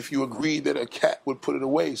honest if you agreed that a cat would put it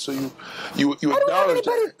away. So you I acknowledge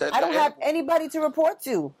that. I don't have anybody to report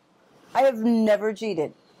to. I have never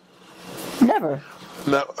cheated. Never.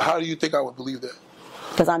 Now, how do you think I would believe that?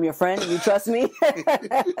 Because I'm your friend and you trust me.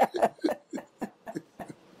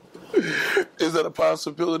 Is that a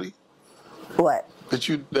possibility? What? That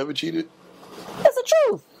you never cheated? It's the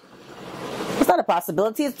truth. It's not a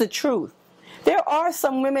possibility, it's the truth. There are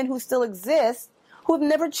some women who still exist who have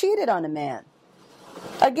never cheated on a man.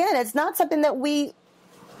 Again, it's not something that we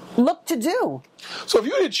look to do. So if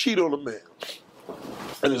you didn't cheat on a man,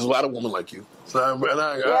 and there's a lot of women like you,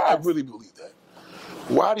 I really believe that.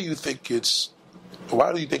 Why do you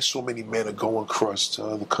think so many men are going across to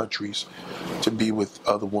other countries to be with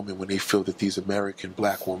other women when they feel that these American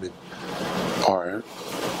black women are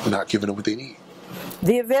not giving them what they need?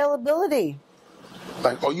 The availability.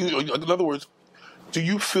 Like, in other words, do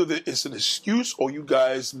you feel that it's an excuse, or you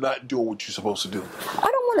guys not doing what you're supposed to do? I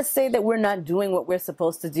don't want to say that we're not doing what we're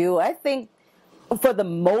supposed to do. I think, for the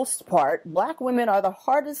most part, black women are the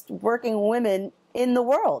hardest working women in the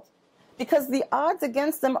world because the odds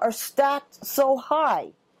against them are stacked so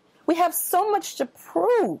high. We have so much to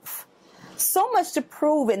prove. So much to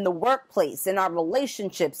prove in the workplace, in our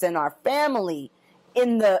relationships, in our family,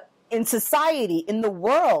 in society, in the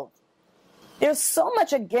world. There's so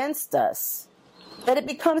much against us that it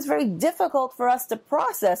becomes very difficult for us to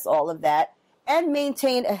process all of that and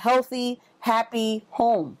maintain a healthy, happy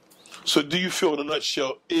home. So do you feel, in a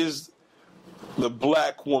nutshell, is the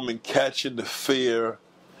black woman catching the fair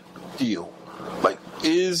deal? Like,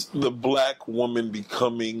 is the black woman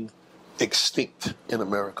becoming extinct in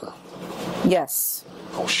America? Yes.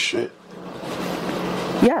 Oh, shit.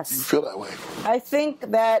 Yes. You feel that way? I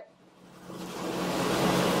think that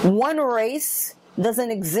one race doesn't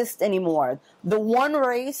exist anymore. The one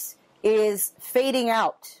race is fading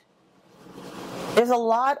out. There's a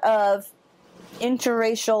lot of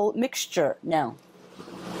interracial mixture now.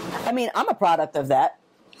 I mean, I'm a product of that.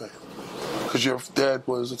 Because your dad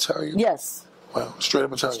was Italian? Yes. Wow, straight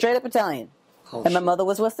up Italian? Straight up Italian. Oh, and my mother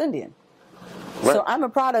was West Indian. Right. So I'm a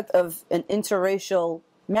product of an interracial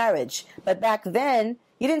marriage. But back then,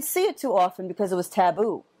 you didn't see it too often because it was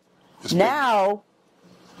taboo. Now,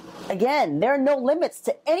 again, there are no limits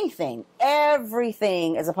to anything.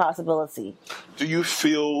 Everything is a possibility. Do you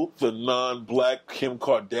feel the non-black Kim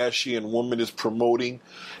Kardashian woman is promoting,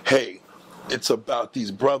 hey, it's about these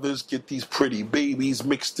brothers, get these pretty babies,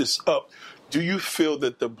 mix this up? Do you feel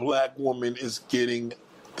that the black woman is getting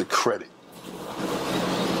the credit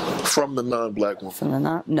from the non-black woman? From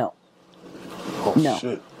the no. Oh, no.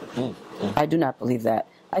 Shit. I do not believe that.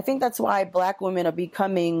 I think that's why black women are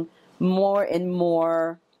becoming more and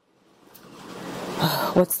more,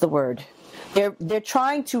 what's the word? They're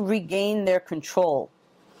trying to regain their control.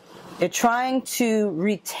 They're trying to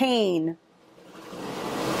retain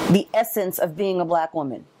the essence of being a black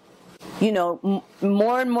woman. You know,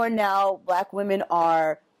 more and more now, black women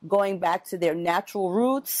are going back to their natural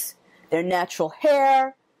roots, their natural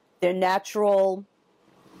hair, their natural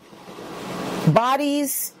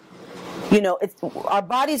bodies. You know, our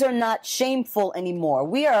bodies are not shameful anymore.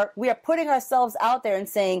 We are putting ourselves out there and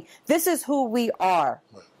saying, this is who we are.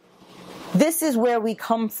 This is where we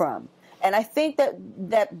come from. And I think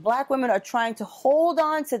that black women are trying to hold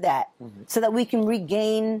on to that so that we can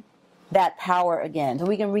regain that power again, so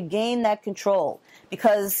we can regain that control,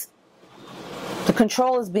 because the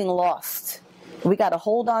control is being lost. We got to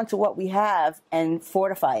hold on to what we have and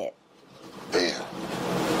fortify it. Damn.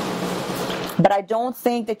 But I don't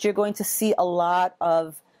think that you're going to see a lot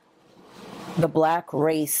of the black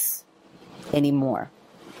race anymore.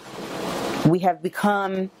 We have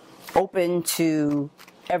become open to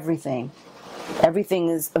everything. Everything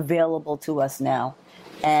is available to us now.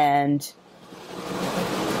 And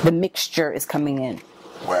the mixture is coming in.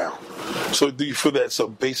 Wow. So do you feel that's a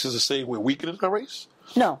basis to say we're weakening our race?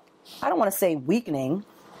 No. I don't want to say weakening.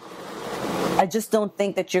 I just don't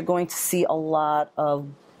think that you're going to see a lot of,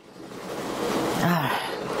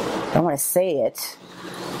 I don't want to say it,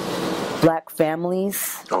 black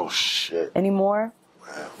families. Oh, shit. Anymore.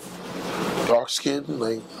 Wow. Dark skin,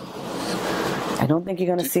 like. I don't think you're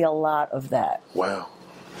going to see a lot of that. Wow.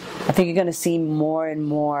 I think you're going to see more and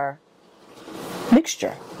more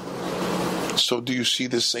mixture. So do you see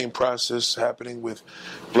this same process happening with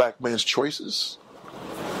black men's choices?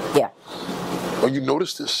 Yeah. Oh, you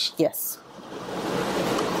noticed this? Yes.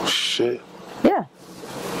 Oh, shit. Yeah.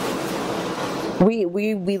 We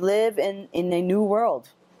live in a new world.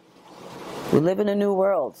 We live in a new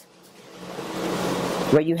world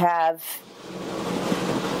where you have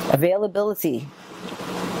availability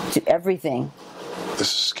to everything. This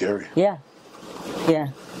is scary. Yeah. Yeah.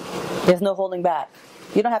 There's no holding back.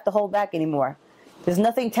 You don't have to hold back anymore. There's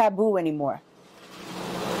nothing taboo anymore.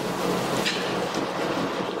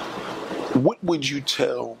 What would you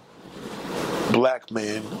tell black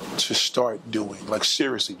men to start doing? Like,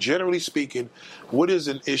 seriously, generally speaking, what is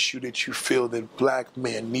an issue that you feel that black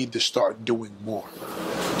men need to start doing more?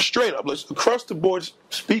 Straight up, let's across the board,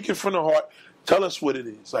 speaking from the heart, tell us what it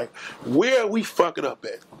is. Like, where are we fucking up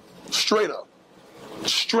at? Straight up.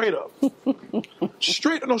 Straight up.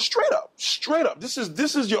 Straight up. This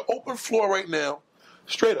is your open floor right now.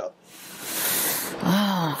 Straight up.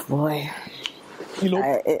 Oh, boy. You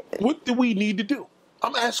know, what do we need to do?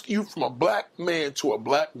 I'm asking you from a black man to a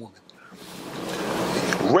black woman.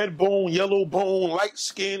 Red bone, yellow bone, light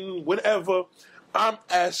skin, whatever. I'm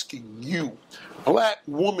asking you, black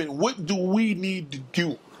woman, what do we need to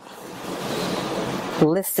do?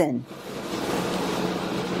 Listen.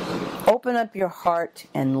 Open up your heart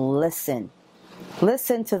and listen.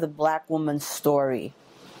 Listen to the black woman's story.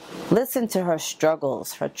 Listen to her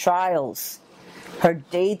struggles, her trials, her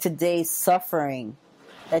day-to-day suffering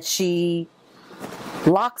that she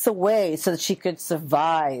locks away so that she could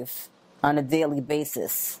survive on a daily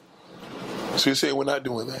basis. So you're saying we're not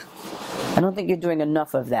doing that? I don't think you're doing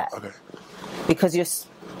enough of that. Okay. Because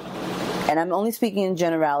and I'm only speaking in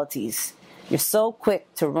generalities, you're so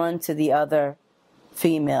quick to run to the other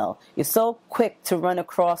female. You're so quick to run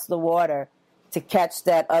across the water to catch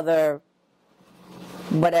that other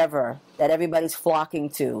whatever that everybody's flocking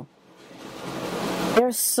to.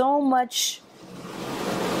 There's so much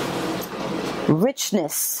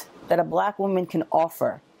richness that a black woman can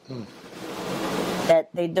offer that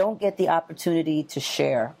they don't get the opportunity to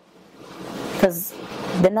share because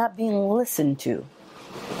they're not being listened to.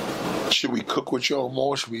 Should we cook with y'all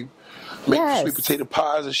more? Should we make sweet potato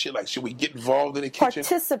pies and shit? Like, should we get involved in the kitchen?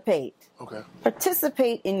 Participate. Okay.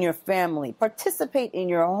 Participate in your family. Participate in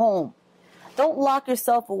your home. Don't lock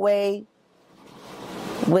yourself away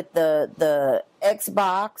with the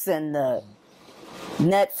Xbox and the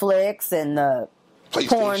Netflix and the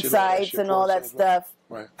porn sites and all that stuff.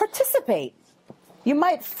 Right. Participate. You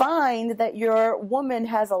might find that your woman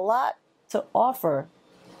has a lot to offer.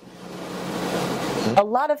 A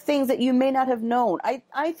lot of things that you may not have known.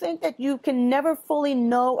 I think that you can never fully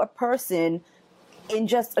know a person in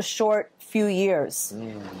just a short few years.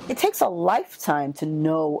 It takes a lifetime to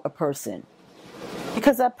know a person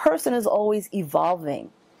because that person is always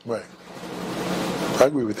evolving. Right. I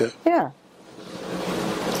agree with that. Yeah.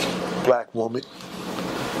 Black woman,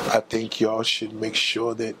 I think y'all should make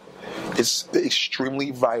sure that it's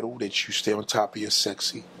extremely vital that you stay on top of your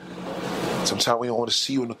sexy. Sometimes we don't want to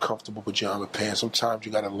see you in a comfortable pajama pants. Sometimes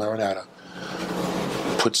you got to learn how to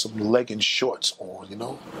put some legging shorts on, you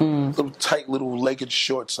know? Little tight little legging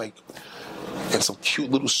shorts, like, and some cute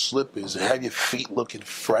little slippers, and have your feet looking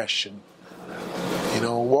fresh, and, you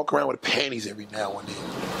know, walk around with panties every now and then.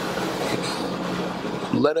 You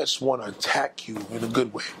know? Let us want to attack you in a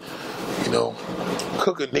good way. You know?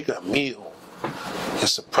 Cook a nigga a meal. And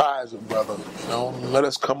surprise him, brother. You know, let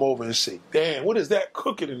us come over and say, damn, what is that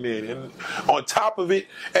cooking in there? And on top of it,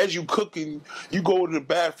 as you cooking, you go to the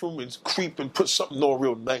bathroom and creep and put something on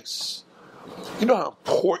real nice. You know how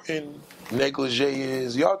important negligee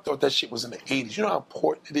is? Y'all thought that shit was in the 80s. You know how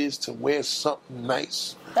important it is to wear something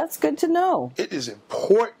nice? That's good to know. It is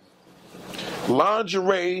important.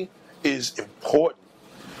 Lingerie is important.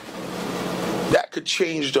 That could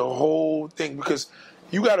change the whole thing because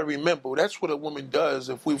you got to remember, that's what a woman does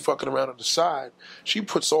if we fucking around on the side. She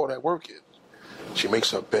puts all that work in. She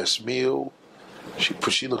makes her best meal.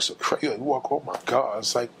 She looks so crazy. You walk, oh my God.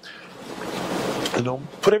 It's like, you know,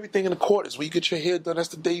 put everything in accordance. When you get your hair done, that's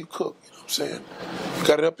the day you cook. You know what I'm saying? You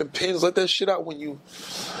got it up in pins. Let that shit out when you...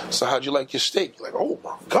 So how'd you like your steak? You're like, oh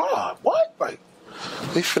my God, what? Like,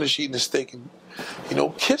 they finish eating the steak and, you know,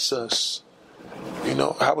 kiss us. You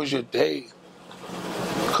know, how was your day?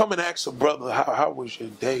 Come and ask a brother, how was your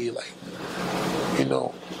day? Like, you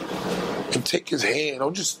know, and take his hand.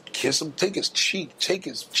 Don't just kiss him. Take his cheek. Take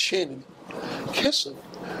his chin and kiss him.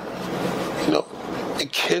 You know,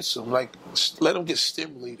 and kiss him. Like, let him get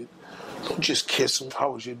stimulated. Don't just kiss him.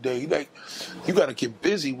 How was your day? Like, you got to get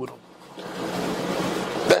busy with him.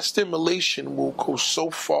 That stimulation will go so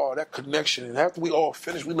far, that connection. And after we all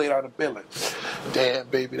finish, we laid out of bed like, damn,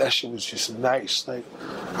 baby, that shit was just nice. Like,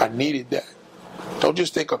 I needed that. Don't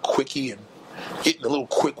just think a quickie and getting a little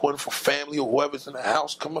quick one for family or whoever's in the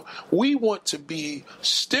house come up. We want to be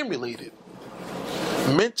stimulated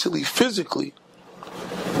mentally, physically.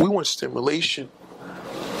 We want stimulation.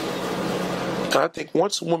 And I think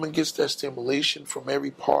once a woman gets that stimulation from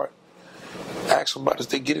every part, ask them about it,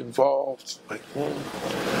 they get involved, like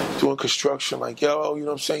doing construction, like, yo, you know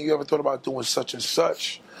what I'm saying? You ever thought about doing such and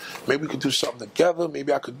such? Maybe we could do something together.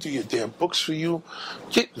 Maybe I could do your damn books for you.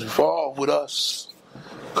 Get involved with us.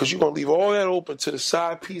 Because you're going to leave all that open to the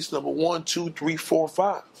side piece number 1, 2, 3, 4,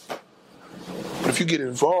 5. But if you get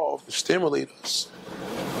involved and stimulate us,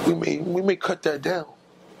 we may cut that down.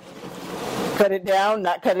 Cut it down,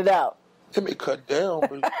 not cut it out. It may cut down,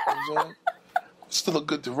 but you know what I'm saying? It's still a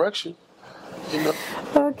good direction. You know?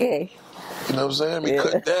 Okay. You know what I'm saying? It may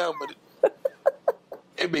cut down, but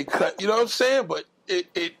it may cut, you know what I'm saying? But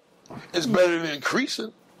it's better than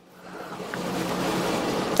increasing.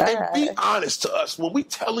 And be honest to us. When we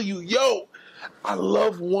telling you, yo, I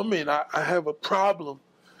love women, I have a problem.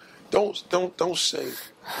 Don't say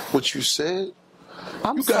what you said.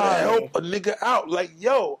 You gotta help a nigga out. Like,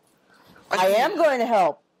 yo. I am going to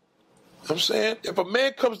help. You know what I'm saying? If a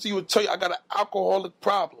man comes to you and tell you I got an alcoholic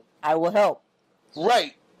problem. I will help.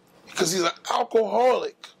 Right. Because he's an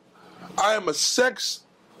alcoholic. I am a sex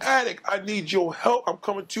addict. I need your help. I'm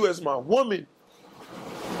coming to you as my woman.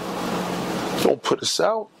 Don't put us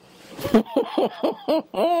out.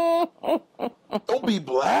 Don't be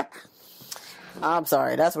black. I'm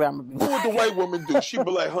sorry. That's where I'm going to be. What would the white woman do? She'd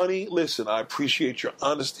be like, honey, listen, I appreciate your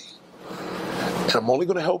honesty. And I'm only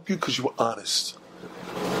going to help you because you were honest.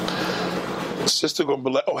 Sister going to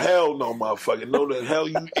be like, oh, hell no, motherfucker. No, the hell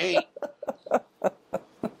you ain't.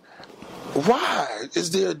 Why?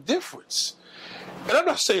 Is there a difference? And I'm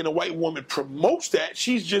not saying a white woman promotes that.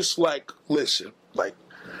 She's just like, listen, like,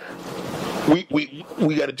 we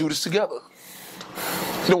got to do this together.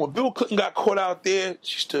 You know, when Bill Clinton got caught out there,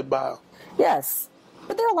 she stood by him. Yes.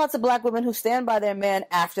 But there are lots of black women who stand by their men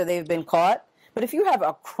after they've been caught. But if you have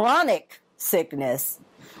a chronic sickness,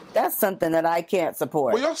 that's something that I can't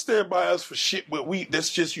support. Well, y'all stand by us for shit, but that's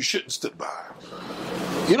just, you shouldn't stand by.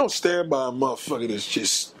 You don't stand by a motherfucker that's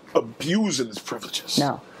just abusing his privileges.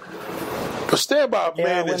 No. But stand by a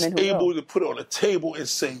man that's able to put it on the table and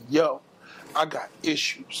say, yo, I got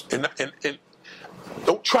issues. And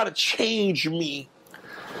don't try to change me,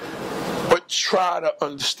 but try to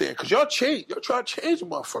understand. Because y'all try to change a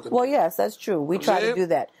motherfucker. Well, yes, that's true. We try to do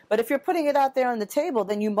that. But if you're putting it out there on the table,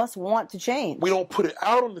 then you must want to change. We don't put it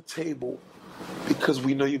out on the table because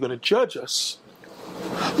we know you're going to judge us.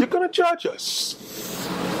 You're going to judge us.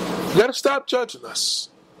 You got to stop judging us.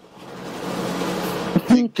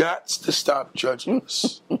 You got to stop judging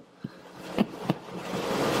us.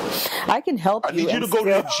 I can help you. I need you to go to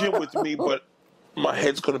the gym with me, but my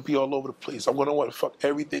head's going to be all over the place. I'm going to want to fuck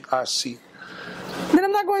everything I see. Then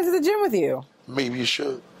I'm not going to the gym with you. Maybe you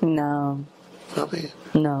should. No. You know what I mean?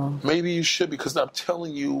 No. Maybe you should, because I'm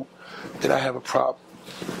telling you that I have a problem.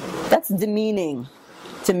 That's demeaning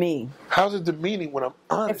to me. How's it demeaning when I'm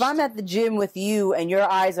honest? If I'm at the gym with you and your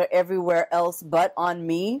eyes are everywhere else but on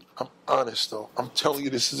me. I'm honest, though. I'm telling you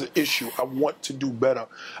this is an issue. I want to do better.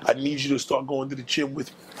 I need you to start going to the gym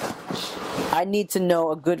with me. I need to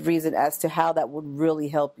know a good reason as to how that would really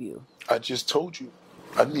help you. I just told you.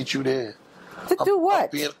 I need you there. To do what? I'm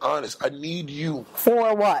being honest. I need you.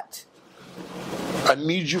 For what? I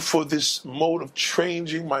need you for this mode of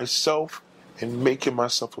changing myself and making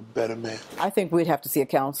myself a better man. I think we'd have to see a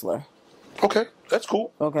counselor. Okay, that's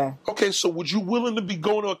cool. Okay. Okay, so would you willing to be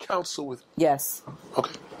going to a counselor with me? Yes.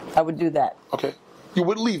 Okay. I would do that. Okay. You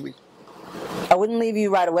wouldn't leave me? I wouldn't leave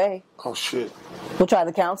you right away. Oh, shit. We'll try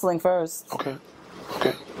the counseling first. Okay.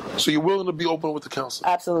 Okay. So you're willing to be open with the counselor?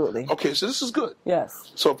 Absolutely. Okay, so this is good.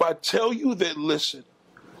 Yes. So if I tell you that, listen,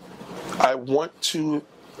 I want to,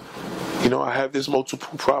 you know, I have this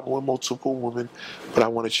multiple problem with multiple women, but I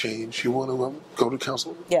want to change. You want to go to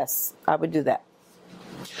counseling? Yes, I would do that.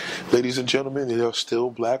 Ladies and gentlemen, there are still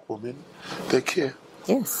black women that care.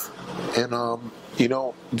 Yes. And, you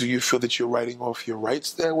know, do you feel that you're writing off your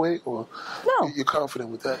rights that way? Or no. You're confident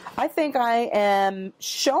with that? I think I am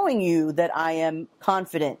showing you that I am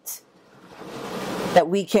confident that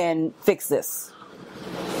we can fix this.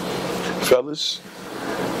 Fellas,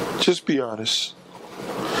 just be honest.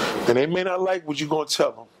 And they may not like what you're going to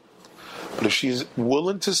tell them. But if she's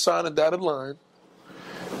willing to sign a dotted line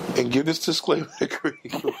and give this disclaimer,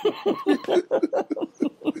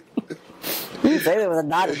 You say there was a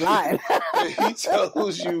dotted line. he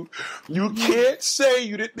tells you, you can't say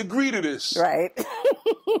you didn't agree to this. Right.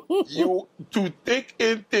 You, through thick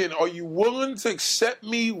and thin, are you willing to accept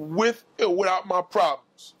me with or without my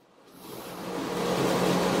problems?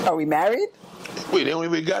 Are we married? Wait, they don't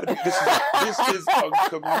even got to be. This is a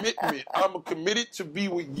commitment. I'm committed to be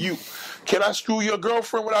with you. Can I screw your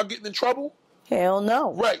girlfriend without getting in trouble? Hell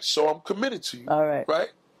no. Right, so I'm committed to you. All right. Right?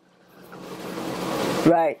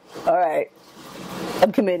 Right. All right.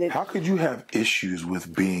 I'm committed. How could you have issues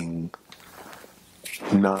with being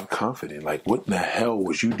non-confident? Like, what in the hell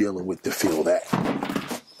was you dealing with to feel that?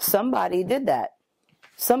 Somebody did that.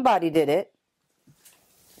 Somebody did it.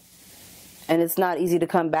 And it's not easy to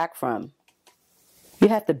come back from. You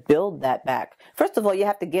have to build that back. First of all, you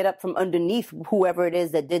have to get up from underneath whoever it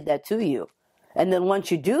is that did that to you. And then once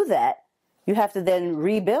you do that, you have to then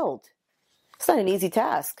rebuild. It's not an easy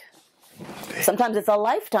task. Sometimes it's a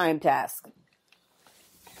lifetime task.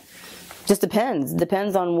 Just depends.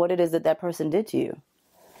 Depends on what it is that person did to you.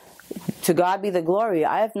 To God be the glory.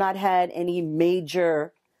 I have not had any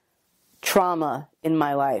major trauma in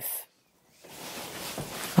my life.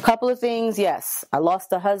 A couple of things, yes. I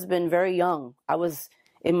lost a husband very young. I was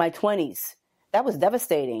in my 20s. That was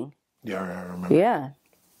devastating. Yeah, I remember. Yeah.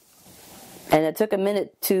 And it took a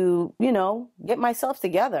minute to, get myself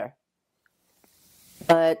together.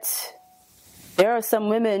 But there are some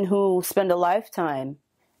women who spend a lifetime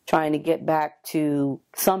trying to get back to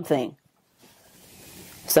something.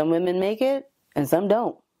 Some women make it and some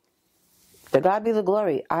don't. To God be the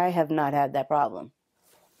glory. I have not had that problem.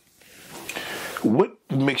 What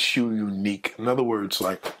makes you unique? In other words,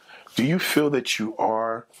 do you feel that you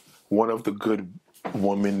are one of the good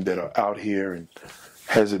women that are out here, and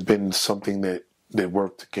has it been something that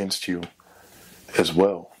worked against you as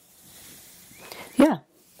well? Yeah.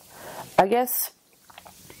 I guess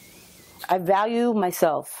I value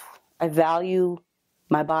myself. I value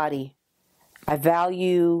my body. I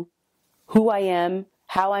value who I am,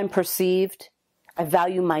 how I'm perceived. I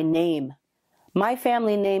value my name. My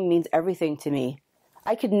family name means everything to me.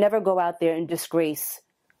 I could never go out there and disgrace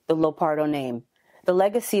the Lopardo name. The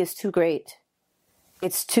legacy is too great.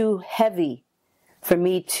 It's too heavy for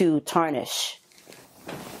me to tarnish.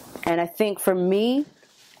 And I think for me,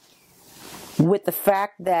 with the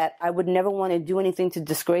fact that I would never want to do anything to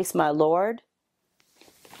disgrace my Lord,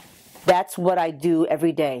 that's what I do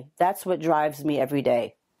every day. That's what drives me every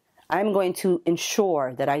day. I'm going to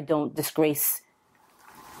ensure that I don't disgrace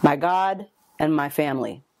my God and my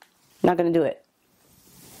family. I'm not going to do it.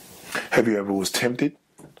 Have you ever was tempted?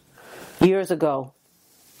 Years ago.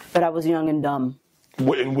 But I was young and dumb.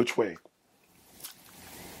 In which way?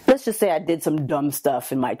 Let's just say I did some dumb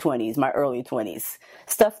stuff in my 20s, my early 20s.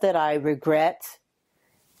 Stuff that I regret.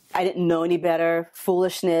 I didn't know any better.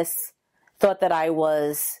 Foolishness. Thought that I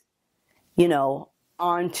was,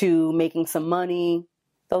 on to making some money.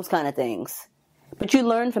 Those kind of things. But you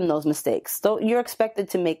learn from those mistakes. So you're expected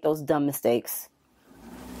to make those dumb mistakes.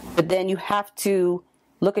 But then you have to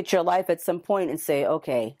look at your life at some point and say,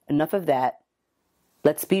 okay, enough of that.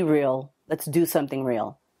 Let's be real. Let's do something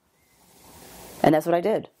real. And that's what I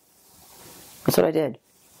did. That's what I did.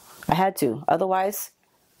 I had to. Otherwise,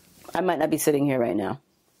 I might not be sitting here right now.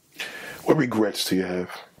 What regrets do you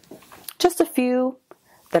have? Just a few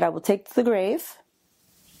that I will take to the grave.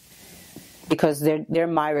 Because they're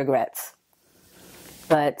my regrets.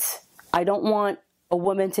 But I don't want a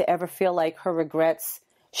woman to ever feel like her regrets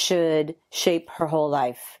should shape her whole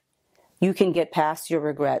life. You can get past your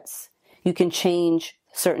regrets. You can change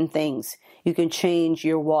certain things. You can change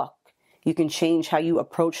your walk. You can change how you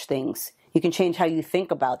approach things. You can change how you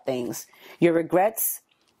think about things. Your regrets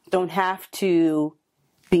don't have to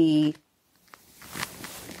be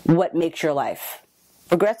what makes your life.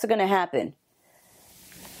 Regrets are going to happen.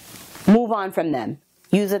 Move on from them.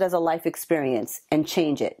 Use it as a life experience and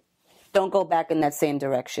change it. Don't go back in that same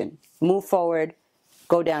direction. Move forward.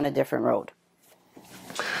 Go down a different road.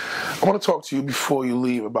 I want to talk to you before you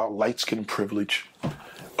leave about light skin privilege.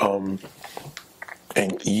 And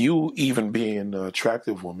you even being an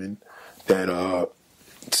attractive woman that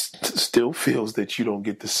still feels that you don't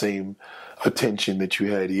get the same attention that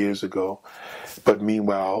you had years ago. But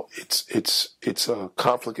meanwhile, it's a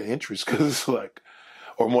conflict of interest because it's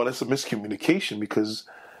or more or less a miscommunication, because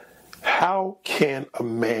how can a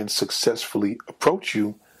man successfully approach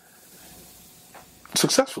you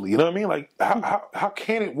successfully. You know what I mean? Like, how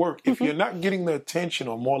can it work if you're not getting the attention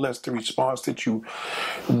or more or less the response that you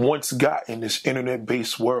once got in this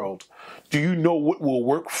internet-based world? Do you know what will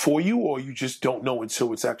work for you, or you just don't know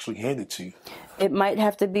until it's actually handed to you? It might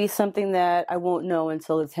have to be something that I won't know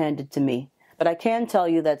until it's handed to me. But I can tell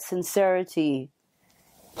you that sincerity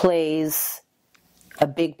plays a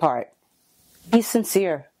big part. Be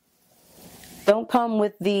sincere. Don't come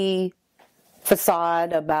with the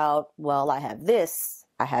facade about, well, I have this,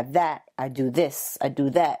 I have that, I do this, I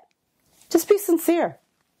do that. Just be sincere.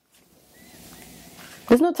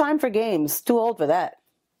 There's no time for games. Too old for that.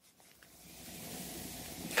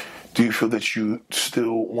 Do you feel that you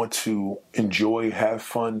still want to enjoy, have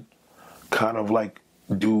fun, kind of like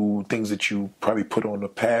do things that you probably put on the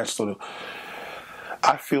past?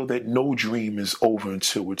 I feel that no dream is over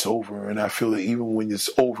until it's over, and I feel that even when it's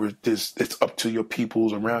over, it's up to your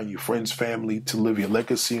peoples around you, friends, family, to live your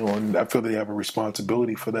legacy on. I feel they have a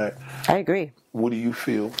responsibility for that. I agree. What do you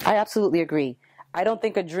feel? I absolutely agree. I don't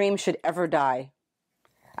think a dream should ever die.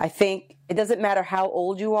 I think it doesn't matter how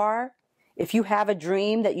old you are. If you have a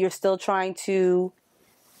dream that you're still trying to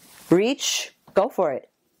reach, go for it.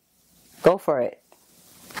 Go for it.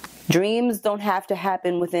 Dreams don't have to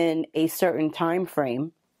happen within a certain time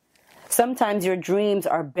frame. Sometimes your dreams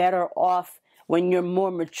are better off when you're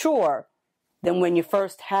more mature than when you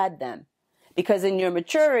first had them. Because in your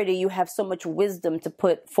maturity, you have so much wisdom to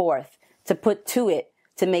put forth, to put to it,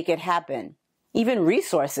 to make it happen. Even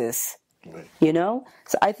resources, you know?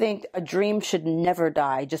 So I think a dream should never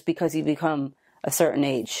die just because you become a certain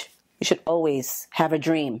age. You should always have a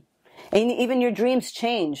dream. And even your dreams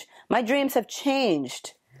change. My dreams have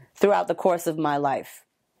changed throughout the course of my life.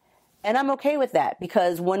 And I'm okay with that,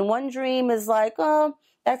 because when one dream is like, oh,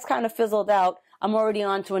 that's kind of fizzled out, I'm already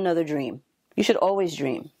on to another dream. You should always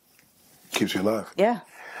dream. Keeps you alive. Yeah.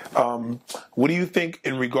 What do you think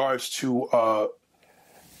in regards to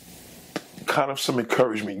kind of some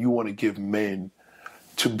encouragement you want to give men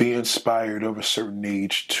to be inspired of a certain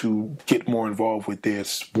age to get more involved with their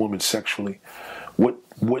woman sexually? What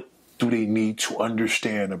do they need to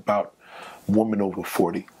understand about women over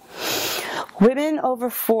 40? Women over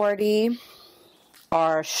 40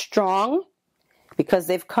 are strong because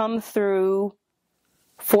they've come through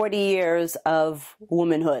 40 years of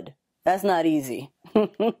womanhood. That's not easy.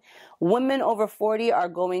 Women over 40 are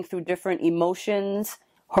going through different emotions,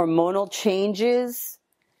 hormonal changes.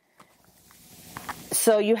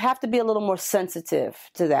 So you have to be a little more sensitive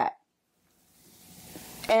to that.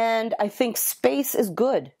 And I think space is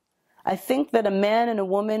good. I think that a man and a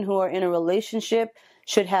woman who are in a relationship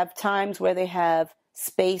should have times where they have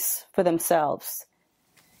space for themselves.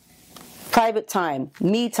 Private time,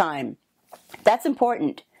 me time. That's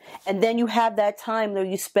important. And then you have that time that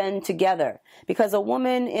you spend together. Because a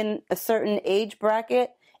woman in a certain age bracket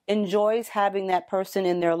enjoys having that person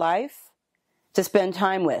in their life to spend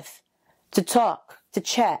time with, to talk, to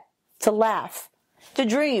chat, to laugh, to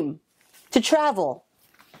dream, to travel,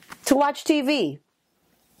 to watch TV,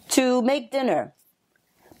 to make dinner.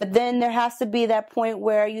 But then there has to be that point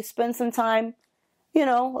where you spend some time, you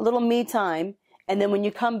know, a little me time. And then when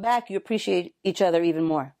you come back, you appreciate each other even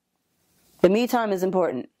more. The me time is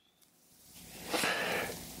important.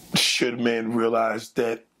 Should men realize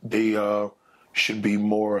that they should be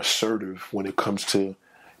more assertive when it comes to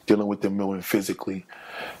dealing with them women physically?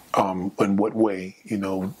 In what way? You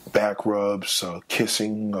know, back rubs,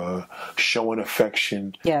 kissing, showing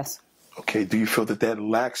affection. Yes. Okay, do you feel that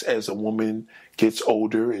lacks as a woman gets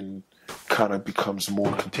older and kind of becomes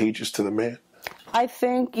more contagious to the man? I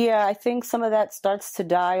think some of that starts to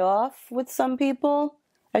die off with some people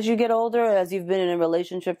as you get older, as you've been in a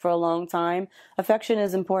relationship for a long time. Affection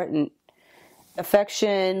is important.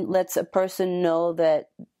 Affection lets a person know that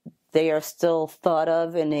they are still thought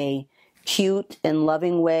of in a cute and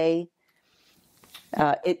loving way.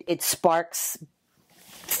 It sparks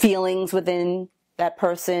feelings within that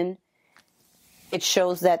person. It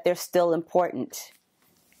shows that they're still important.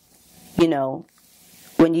 You know,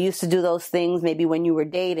 when you used to do those things, maybe when you were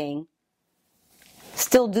dating,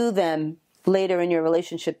 still do them later in your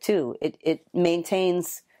relationship too. It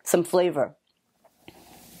maintains some flavor.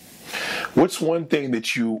 What's one thing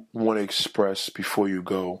that you want to express before you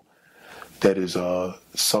go that is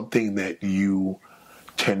something that you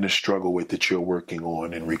tend to struggle with, that you're working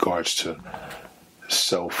on in regards to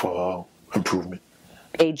self-improvement?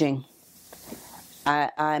 Aging.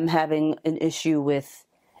 I'm having an issue with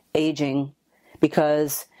aging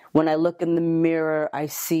because when I look in the mirror, I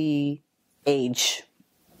see age.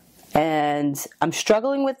 And I'm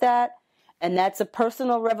struggling with that. And that's a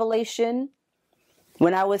personal revelation.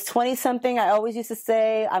 When I was 20-something, I always used to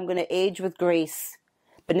say, I'm going to age with grace.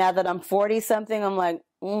 But now that I'm 40 something, I'm like,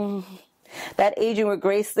 that aging with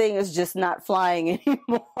grace thing is just not flying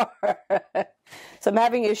anymore. So I'm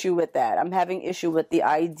having issue with that. I'm having issue with the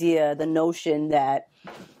idea, the notion that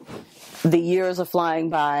the years are flying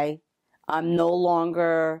by. I'm no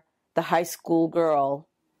longer the high school girl.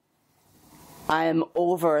 I'm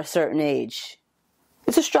over a certain age.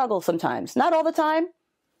 It's a struggle sometimes. Not all the time,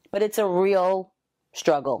 but it's a real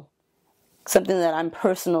struggle. Something that I'm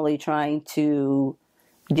personally trying to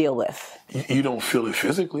deal with. You don't feel it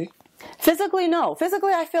physically? Physically, no.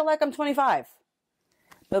 Physically, I feel like I'm 25.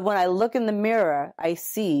 But when I look in the mirror, I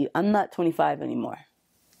see I'm not 25 anymore.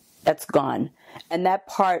 That's gone. And that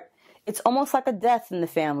part, it's almost like a death in the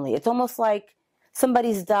family. It's almost like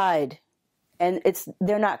somebody's died and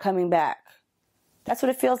they're not coming back. That's what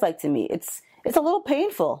it feels like to me. It's a little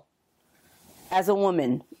painful as a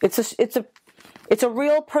woman. It's a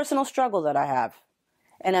real personal struggle that I have.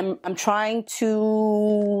 And I'm trying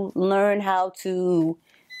to learn how to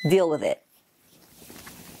deal with it.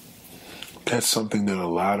 That's something that a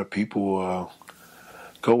lot of people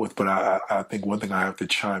go with. But I think one thing I have to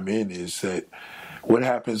chime in is that what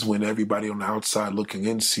happens when everybody on the outside looking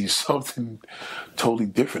in sees something totally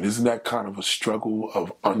different? Isn't that kind of a struggle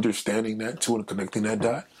of understanding that too and connecting that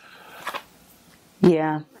dot?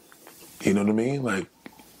 Yeah. You know what I mean? Like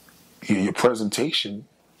your presentation,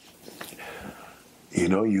 you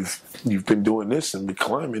know, you've been doing this and been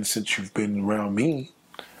climbing since you've been around me.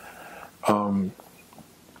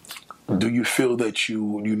 Do you feel that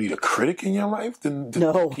you need a critic in your life to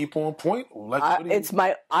No. keep on point? Like,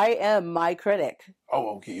 I am my critic.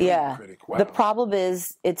 Oh, okay. You're Yeah. a critic. Wow. The problem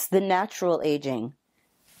is it's the natural aging.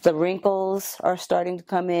 The wrinkles are starting to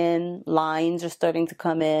come in. Lines are starting to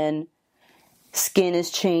come in. Skin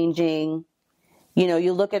is changing. You know,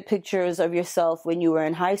 you look at pictures of yourself when you were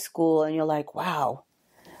in high school and you're like, wow,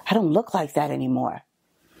 I don't look like that anymore.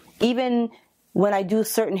 Even when I do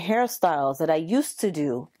certain hairstyles that I used to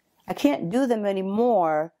do, I can't do them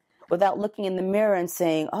anymore without looking in the mirror and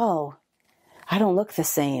saying, oh, I don't look the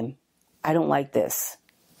same. I don't like this.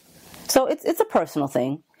 So it's a personal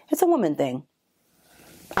thing. It's a woman thing.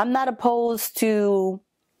 I'm not opposed to,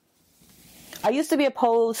 I used to be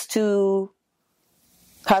opposed to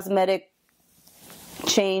cosmetic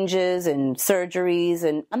changes and surgeries,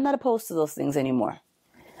 and I'm not opposed to those things anymore.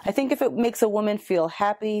 I think if it makes a woman feel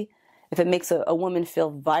happy, if it makes a woman feel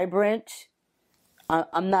vibrant,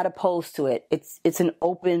 I'm not opposed to it. It's an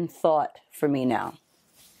open thought for me now.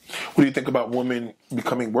 What do you think about women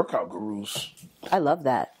becoming workout gurus? I love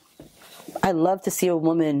that. I love to see a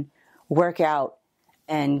woman work out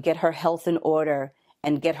and get her health in order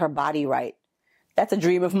and get her body right. That's a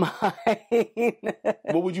dream of mine.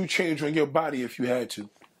 What would you change on your body if you had to?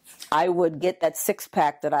 I would get that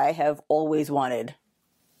six-pack that I have always wanted.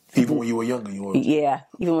 Even when you were younger? Yeah,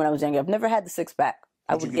 even when I was younger. I've never had the six-pack.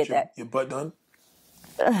 I would get that. Your butt done?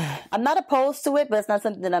 I'm not opposed to it, but it's not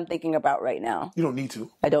something that I'm thinking about right now. You don't need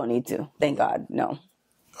to. I don't need to. Thank God. No.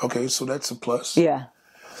 Okay, so that's a plus. Yeah.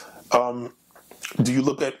 Do you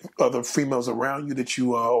look at other females around you that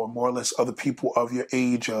you or more or less other people of your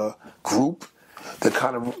age group that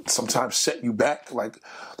kind of sometimes set you back? Like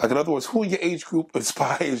in other words, who in your age group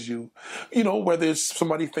inspires you? You know, whether it's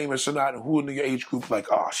somebody famous or not, who in your age group like,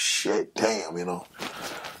 oh shit, damn, you know?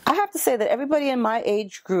 I have to say that everybody in my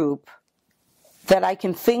age group that I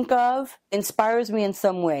can think of inspires me in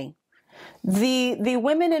some way. The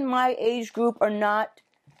women in my age group we're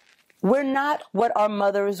not what our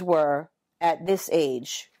mothers were at this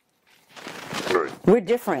age. Right. We're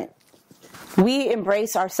different. We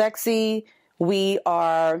embrace our sexy. We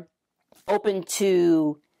are open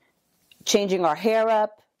to changing our hair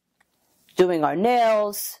up, doing our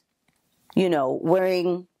nails,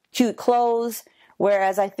 wearing cute clothes.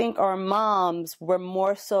 Whereas I think our moms were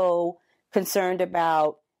more so concerned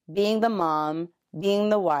about being the mom, being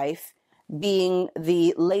the wife, being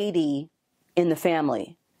the lady in the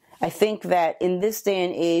family. I think that in this day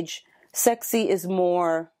and age, sexy is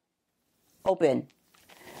more open.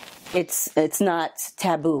 It's not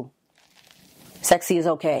taboo. Sexy is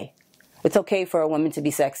okay. It's okay for a woman to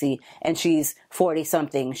be sexy, and she's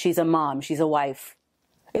 40-something. She's a mom. She's a wife.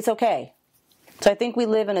 It's okay. So I think we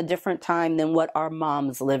live in a different time than what our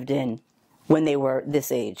moms lived in when they were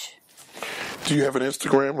this age. Do you have an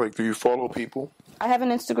Instagram? Like, do you follow people? I have an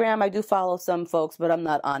Instagram. I do follow some folks, but I'm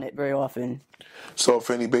not on it very often. So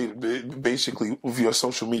if basically with your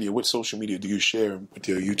social media, what social media do you share with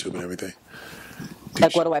your YouTube and everything?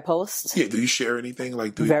 What do I post? Yeah, do you share anything?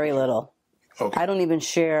 Very little. Okay. I don't even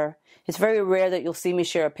share. It's very rare that you'll see me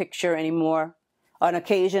share a picture anymore. On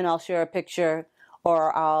occasion, I'll share a picture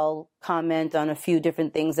or I'll comment on a few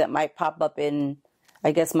different things that might pop up in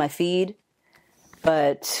I guess, my feed.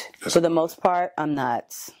 But for the most part, I'm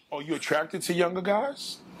not. Are you attracted to younger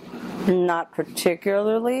guys? Not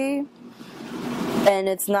particularly. And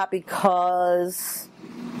it's not because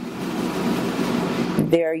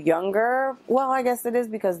they're younger. Well, I guess it is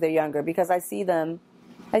because they're younger, because I see them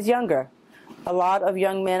as younger. A lot of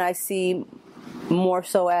young men I see more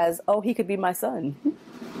so as, oh, he could be my son,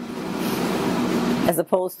 as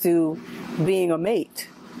opposed to being a mate.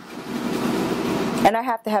 And I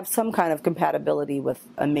have to have some kind of compatibility with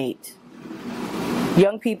a mate.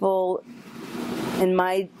 Young people in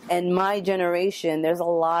my generation, there's a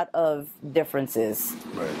lot of differences.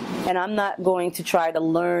 Right. And I'm not going to try to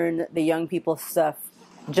learn the young people stuff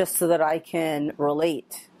just so that I can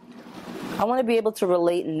relate. I want to be able to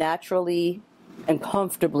relate naturally and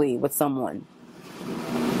comfortably with someone.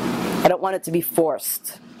 I don't want it to be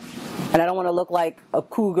forced. And I don't want to look like a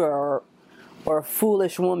cougar or a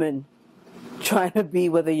foolish woman trying to be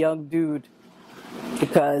with a young dude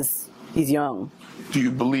because he's young. Do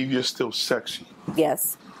you believe you're still sexy?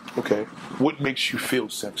 Yes. Okay. What makes you feel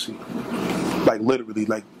sexy? Like literally,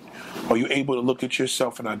 like, are you able to look at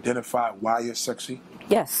yourself and identify why you're sexy?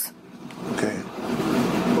 Yes. Okay.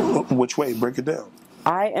 Which way? Break it down.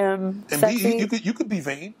 I am And sexy. you could be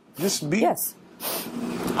vain. Just be. Yes.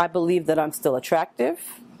 I believe that I'm still attractive.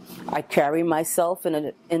 I carry myself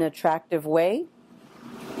in an attractive way.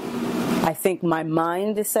 I think my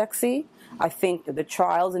mind is sexy. I think the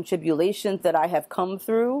trials and tribulations that I have come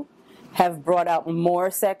through have brought out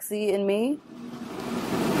more sexy in me.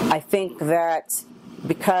 I think that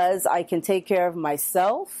because I can take care of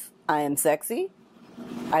myself, I am sexy.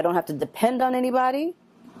 I don't have to depend on anybody.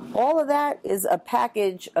 All of that is a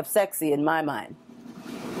package of sexy in my mind.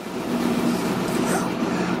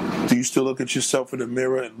 Do you still look at yourself in the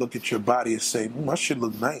mirror and look at your body and say, I should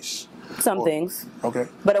look nice? Some things. Okay.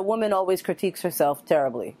 But a woman always critiques herself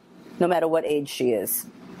terribly, no matter what age she is.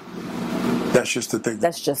 That's just the thing.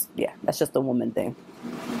 That's just a woman thing.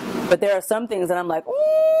 But there are some things that I'm like,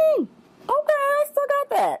 okay, I still got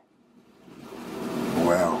that.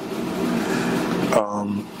 Wow.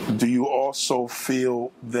 Do you also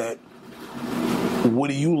feel that, what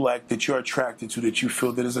do you like that you're attracted to that you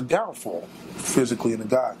feel that is a downfall physically in a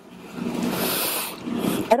guy?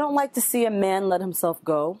 I don't like to see a man let himself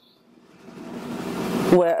go.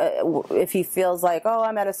 Where if he feels like, oh,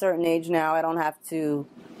 I'm at a certain age now, I don't have to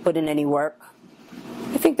put in any work.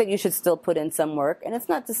 I think that you should still put in some work. And it's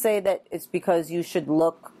not to say that it's because you should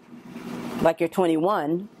look like you're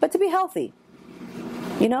 21, but to be healthy.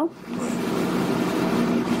 You know?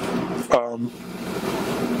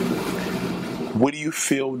 What do you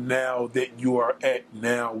feel now that you are at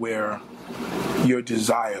now where your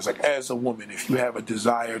desires, like as a woman, if you have a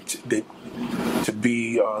desire to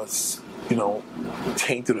be,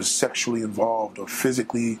 tainted or sexually involved or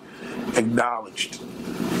physically acknowledged,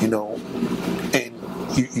 and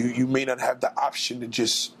you may not have the option to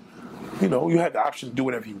just, you have the option to do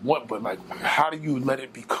whatever you want, but like, how do you let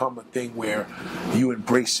it become a thing where you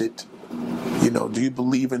embrace it? Do you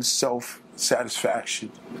believe in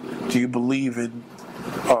self-satisfaction? Do you believe in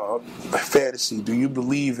fantasy? Do you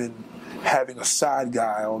believe in having a side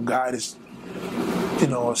guy or a guy that's,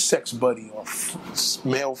 a sex buddy or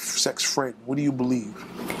male sex friend? What do you believe?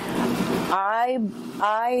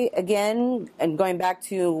 I again, and going back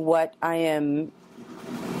to what I am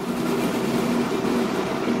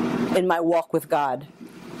in my walk with God,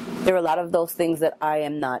 there are a lot of those things that I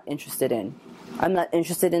am not interested in. I'm not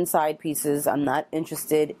interested in side pieces. I'm not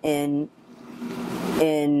interested in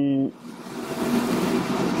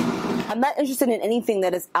I'm not interested in anything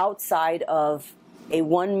that is outside of a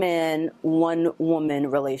one-man, one-woman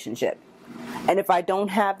relationship. And if I don't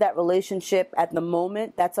have that relationship at the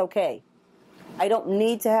moment, that's okay. I don't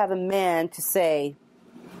need to have a man to say,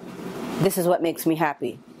 this is what makes me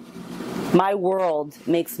happy. My world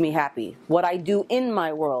makes me happy. What I do in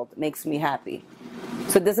my world makes me happy.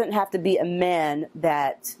 So it doesn't have to be a man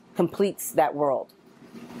that completes that world.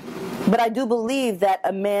 But I do believe that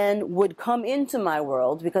a man would come into my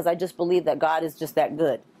world because I just believe that God is just that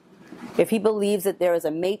good. If he believes that there is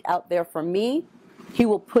a mate out there for me, he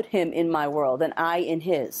will put him in my world and I in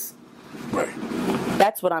his. Right.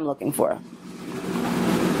 That's what I'm looking for.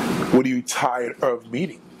 What are you tired of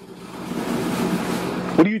meeting?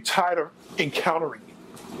 What are you tired of encountering?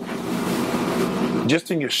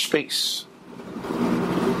 Just in your space.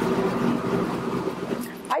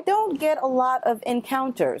 I don't get a lot of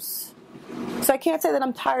encounters. So I can't say that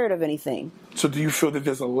I'm tired of anything. So do you feel that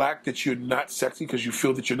there's a lack that you're not sexy because you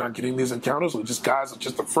feel that you're not getting these encounters, or just guys are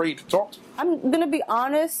just afraid to talk to you? I'm going to be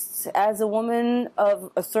honest, as a woman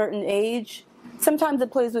of a certain age, Sometimes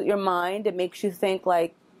it plays with your mind. It makes you think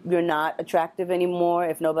like you're not attractive anymore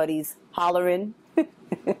if nobody's hollering.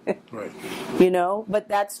 Right. You know, but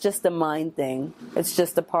that's just a mind thing. It's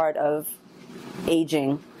just a part of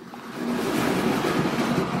aging.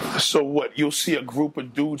 So what? You'll see a group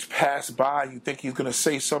of dudes pass by. You think he's gonna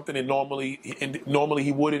say something, and normally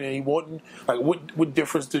he wouldn't, and he wouldn't. Like, what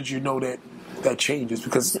difference did you know that changes?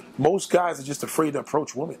 Because most guys are just afraid to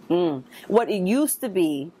approach women. What it used to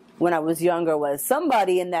be when I was younger was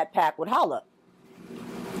somebody in that pack would holler.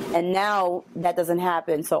 And now that doesn't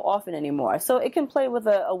happen so often anymore. So it can play with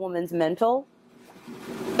a woman's mental,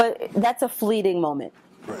 but that's a fleeting moment.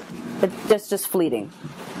 Right. That's just fleeting.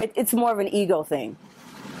 It's more of an ego thing.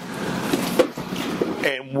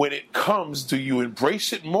 And when it comes, do you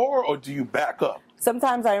embrace it more or do you back up?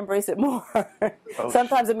 Sometimes I embrace it more. Oh,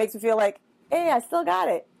 Sometimes it makes me feel like, hey, I still got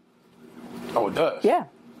it. Oh, it does? Yeah.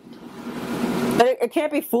 But it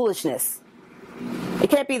can't be foolishness. It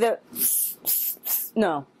can't be the...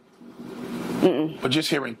 No. Mm-mm. But just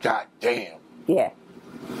hearing, God damn. Yeah.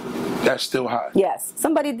 That's still hot. Yes.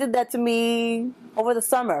 Somebody did that to me over the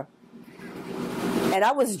summer. And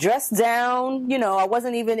I was dressed down, you know, I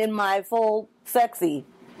wasn't even in my full sexy.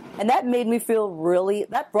 And that made me feel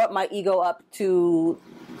that brought my ego up to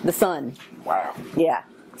the sun. Wow. Yeah.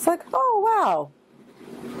 It's like, oh, wow.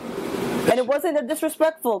 And it wasn't a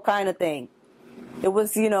disrespectful kind of thing. It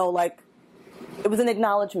was, you know, like, it was an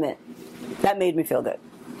acknowledgement. That made me feel good.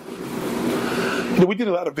 You know, we did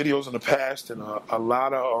a lot of videos in the past, and a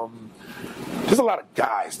lot of there's a lot of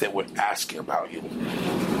guys that were asking about you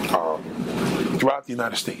throughout the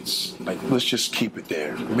United States. Like, let's just keep it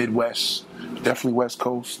there. Midwest, definitely West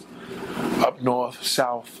Coast, up north,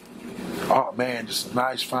 south. Oh man, just a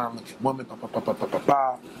nice, fine looking woman.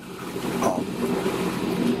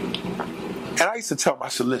 And I used to tell them, I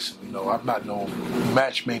said, listen, you know, I'm not no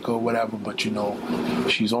matchmaker or whatever, but you know,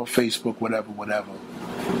 she's on Facebook, whatever.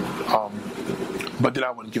 But then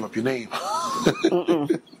I wouldn't give up your name. Well,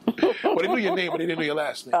 they knew your name, but they didn't know your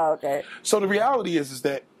last name. Oh, okay. So the reality is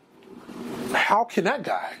that how can that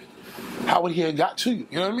guy, how would he have got to you?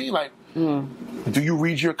 You know what I mean? Like, do you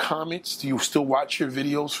read your comments? Do you still watch your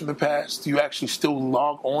videos from the past? Do you actually still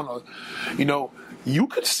log on? Or, you know, you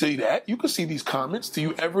could see that. You could see these comments. Do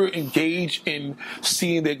you ever engage in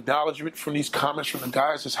seeing the acknowledgement from these comments from the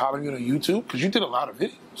guys that's hollering you on YouTube? Because you did a lot of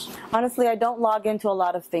videos. Honestly, I don't log into a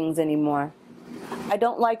lot of things anymore. I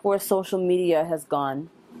don't like where social media has gone.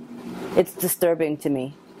 It's disturbing to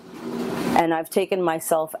me. And I've taken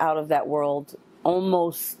myself out of that world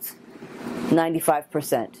almost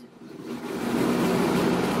 95%.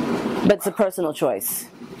 But it's a personal choice.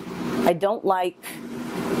 I don't like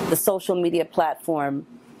the social media platform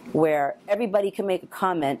where everybody can make a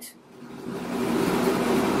comment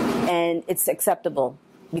and it's acceptable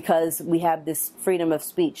because we have this freedom of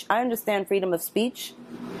speech. I understand freedom of speech,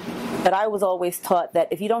 but I was always taught that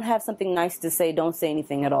if you don't have something nice to say, don't say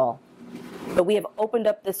anything at all. But we have opened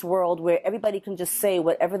up this world where everybody can just say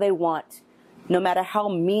whatever they want, no matter how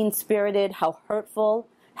mean-spirited, how hurtful,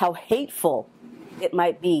 how hateful it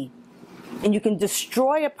might be. And you can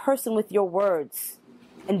destroy a person with your words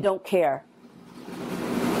and don't care.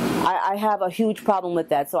 I have a huge problem with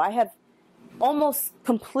that. So I have almost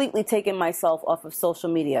completely taken myself off of social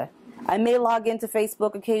media. I may log into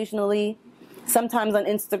Facebook occasionally, sometimes on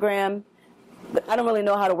Instagram, but I don't really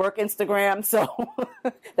know how to work Instagram, so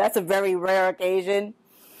that's a very rare occasion.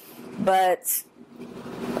 But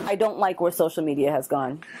I don't like where social media has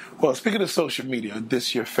gone. Well, speaking of social media,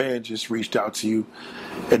 your fan just reached out to you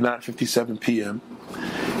at 9:57 p.m.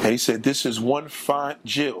 and he said, this is one fine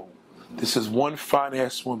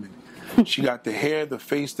ass woman. She got the hair, the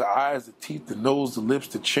face, the eyes, the teeth, the nose, the lips,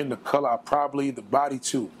 the chin, the color, probably the body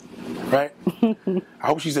too. Right? I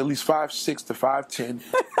hope she's at least 5'6" to 5'10".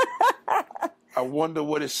 I wonder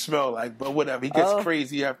what it smelled like, but whatever. He gets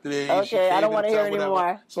crazy after that. Okay, I don't want to hear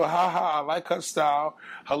anymore. So, I like her style,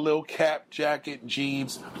 her little cap, jacket,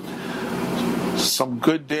 jeans, some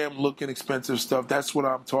good damn looking expensive stuff. That's what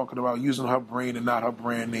I'm talking about, using her brain and not her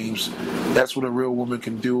brand names. That's what a real woman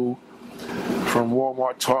can do. From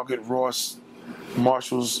Walmart, Target, Ross,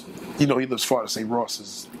 Marshalls. You know, he lives far to say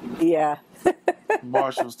Ross's. Yeah.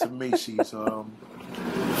 Marshalls to Macy's.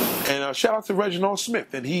 And shout out to Reginald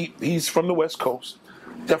Smith, and he's from the West Coast.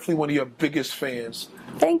 Definitely one of your biggest fans.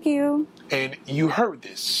 Thank you. And you heard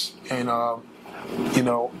this, and you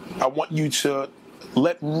know, I want you to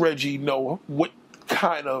let Reggie know what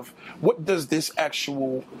what does this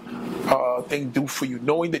actual thing do for you?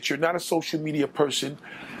 Knowing that you're not a social media person,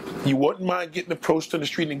 you wouldn't mind getting approached on the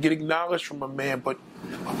street and getting acknowledged from a man, but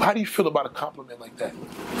how do you feel about a compliment like that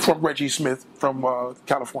from Reggie Smith from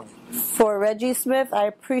California? For Reggie Smith, I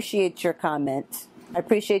appreciate your comment. I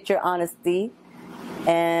appreciate your honesty,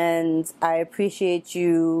 and I appreciate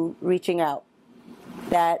you reaching out.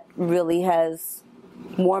 That really has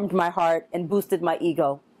warmed my heart and boosted my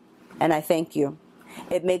ego, and I thank you.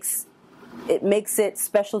 It makes it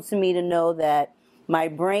special to me to know that my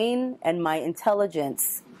brain and my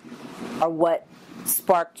intelligence are what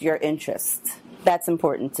sparked your interest. That's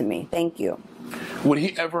important to me. Thank you. Would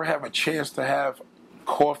he ever have a chance to have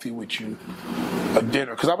coffee with you, a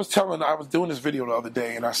dinner? Because I was doing this video the other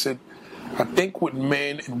day, and I said, I think with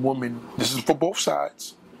men and women, this is for both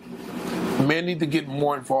sides, men need to get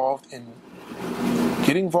more involved in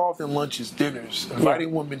lunches, dinners,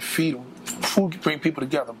 inviting women, feed them. Food bring people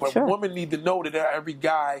together, but women need to know that every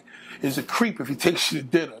guy is a creep if he takes you to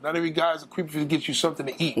dinner. Not every guy is a creep if he gets you something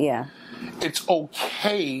to eat. Yeah, it's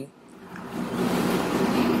okay.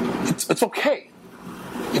 It's okay.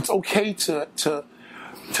 It's okay to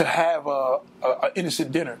have a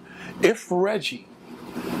innocent dinner. If Reggie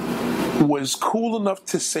was cool enough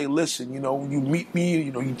to say, listen, you meet me,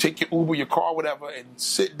 you take your Uber, your car, whatever, and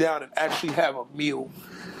sit down and actually have a meal.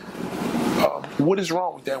 What is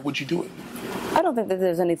wrong with that? Would you do it? I don't think that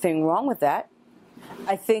there's anything wrong with that.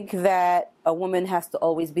 I think that a woman has to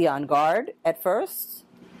always be on guard at first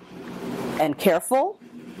and careful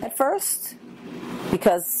at first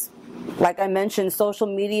because, like I mentioned, social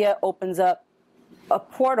media opens up a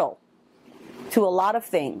portal to a lot of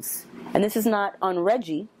things. And this is not on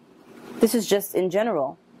Reggie. This is just in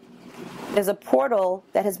general. There's a portal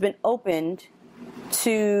that has been opened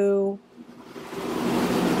to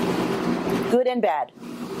good and bad.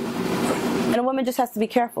 And a woman just has to be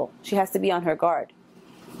careful. She has to be on her guard.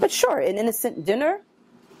 But sure, an innocent dinner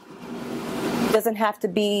doesn't have to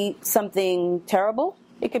be something terrible.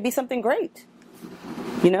 It could be something great.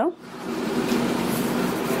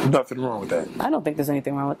 Nothing wrong with that. I don't think there's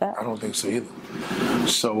anything wrong with that. I don't think so either.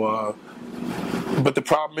 So, but the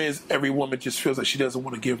problem is every woman just feels like she doesn't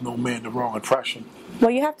want to give no man the wrong impression.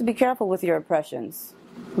 Well, you have to be careful with your impressions.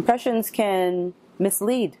 Impressions can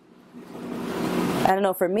mislead. I don't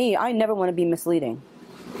know, for me, I never want to be misleading.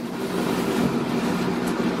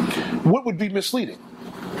 What would be misleading?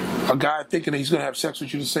 A guy thinking that he's going to have sex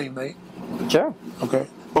with you the same night? Sure. Okay.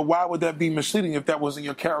 But why would that be misleading if that wasn't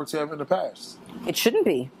your character ever in the past? It shouldn't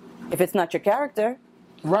be. If it's not your character.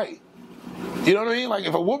 Right. You know what I mean? Like,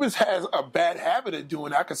 if a woman has a bad habit of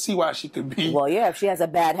doing it, I can see why she could be... Well, yeah, if she has a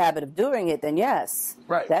bad habit of doing it, then yes.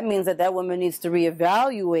 Right. That means that woman needs to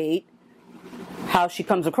reevaluate how she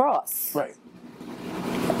comes across. Right.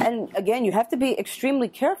 And again, you have to be extremely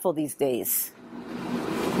careful these days.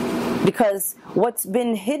 Because what's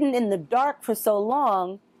been hidden in the dark for so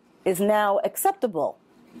long is now acceptable,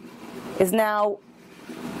 is now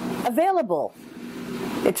available.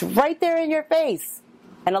 It's right there in your face.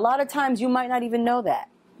 And a lot of times you might not even know that.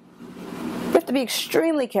 You have to be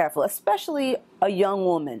extremely careful, especially a young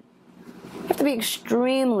woman. You have to be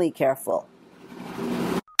extremely careful.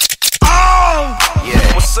 Oh!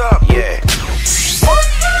 Yeah. What's up? Yeah.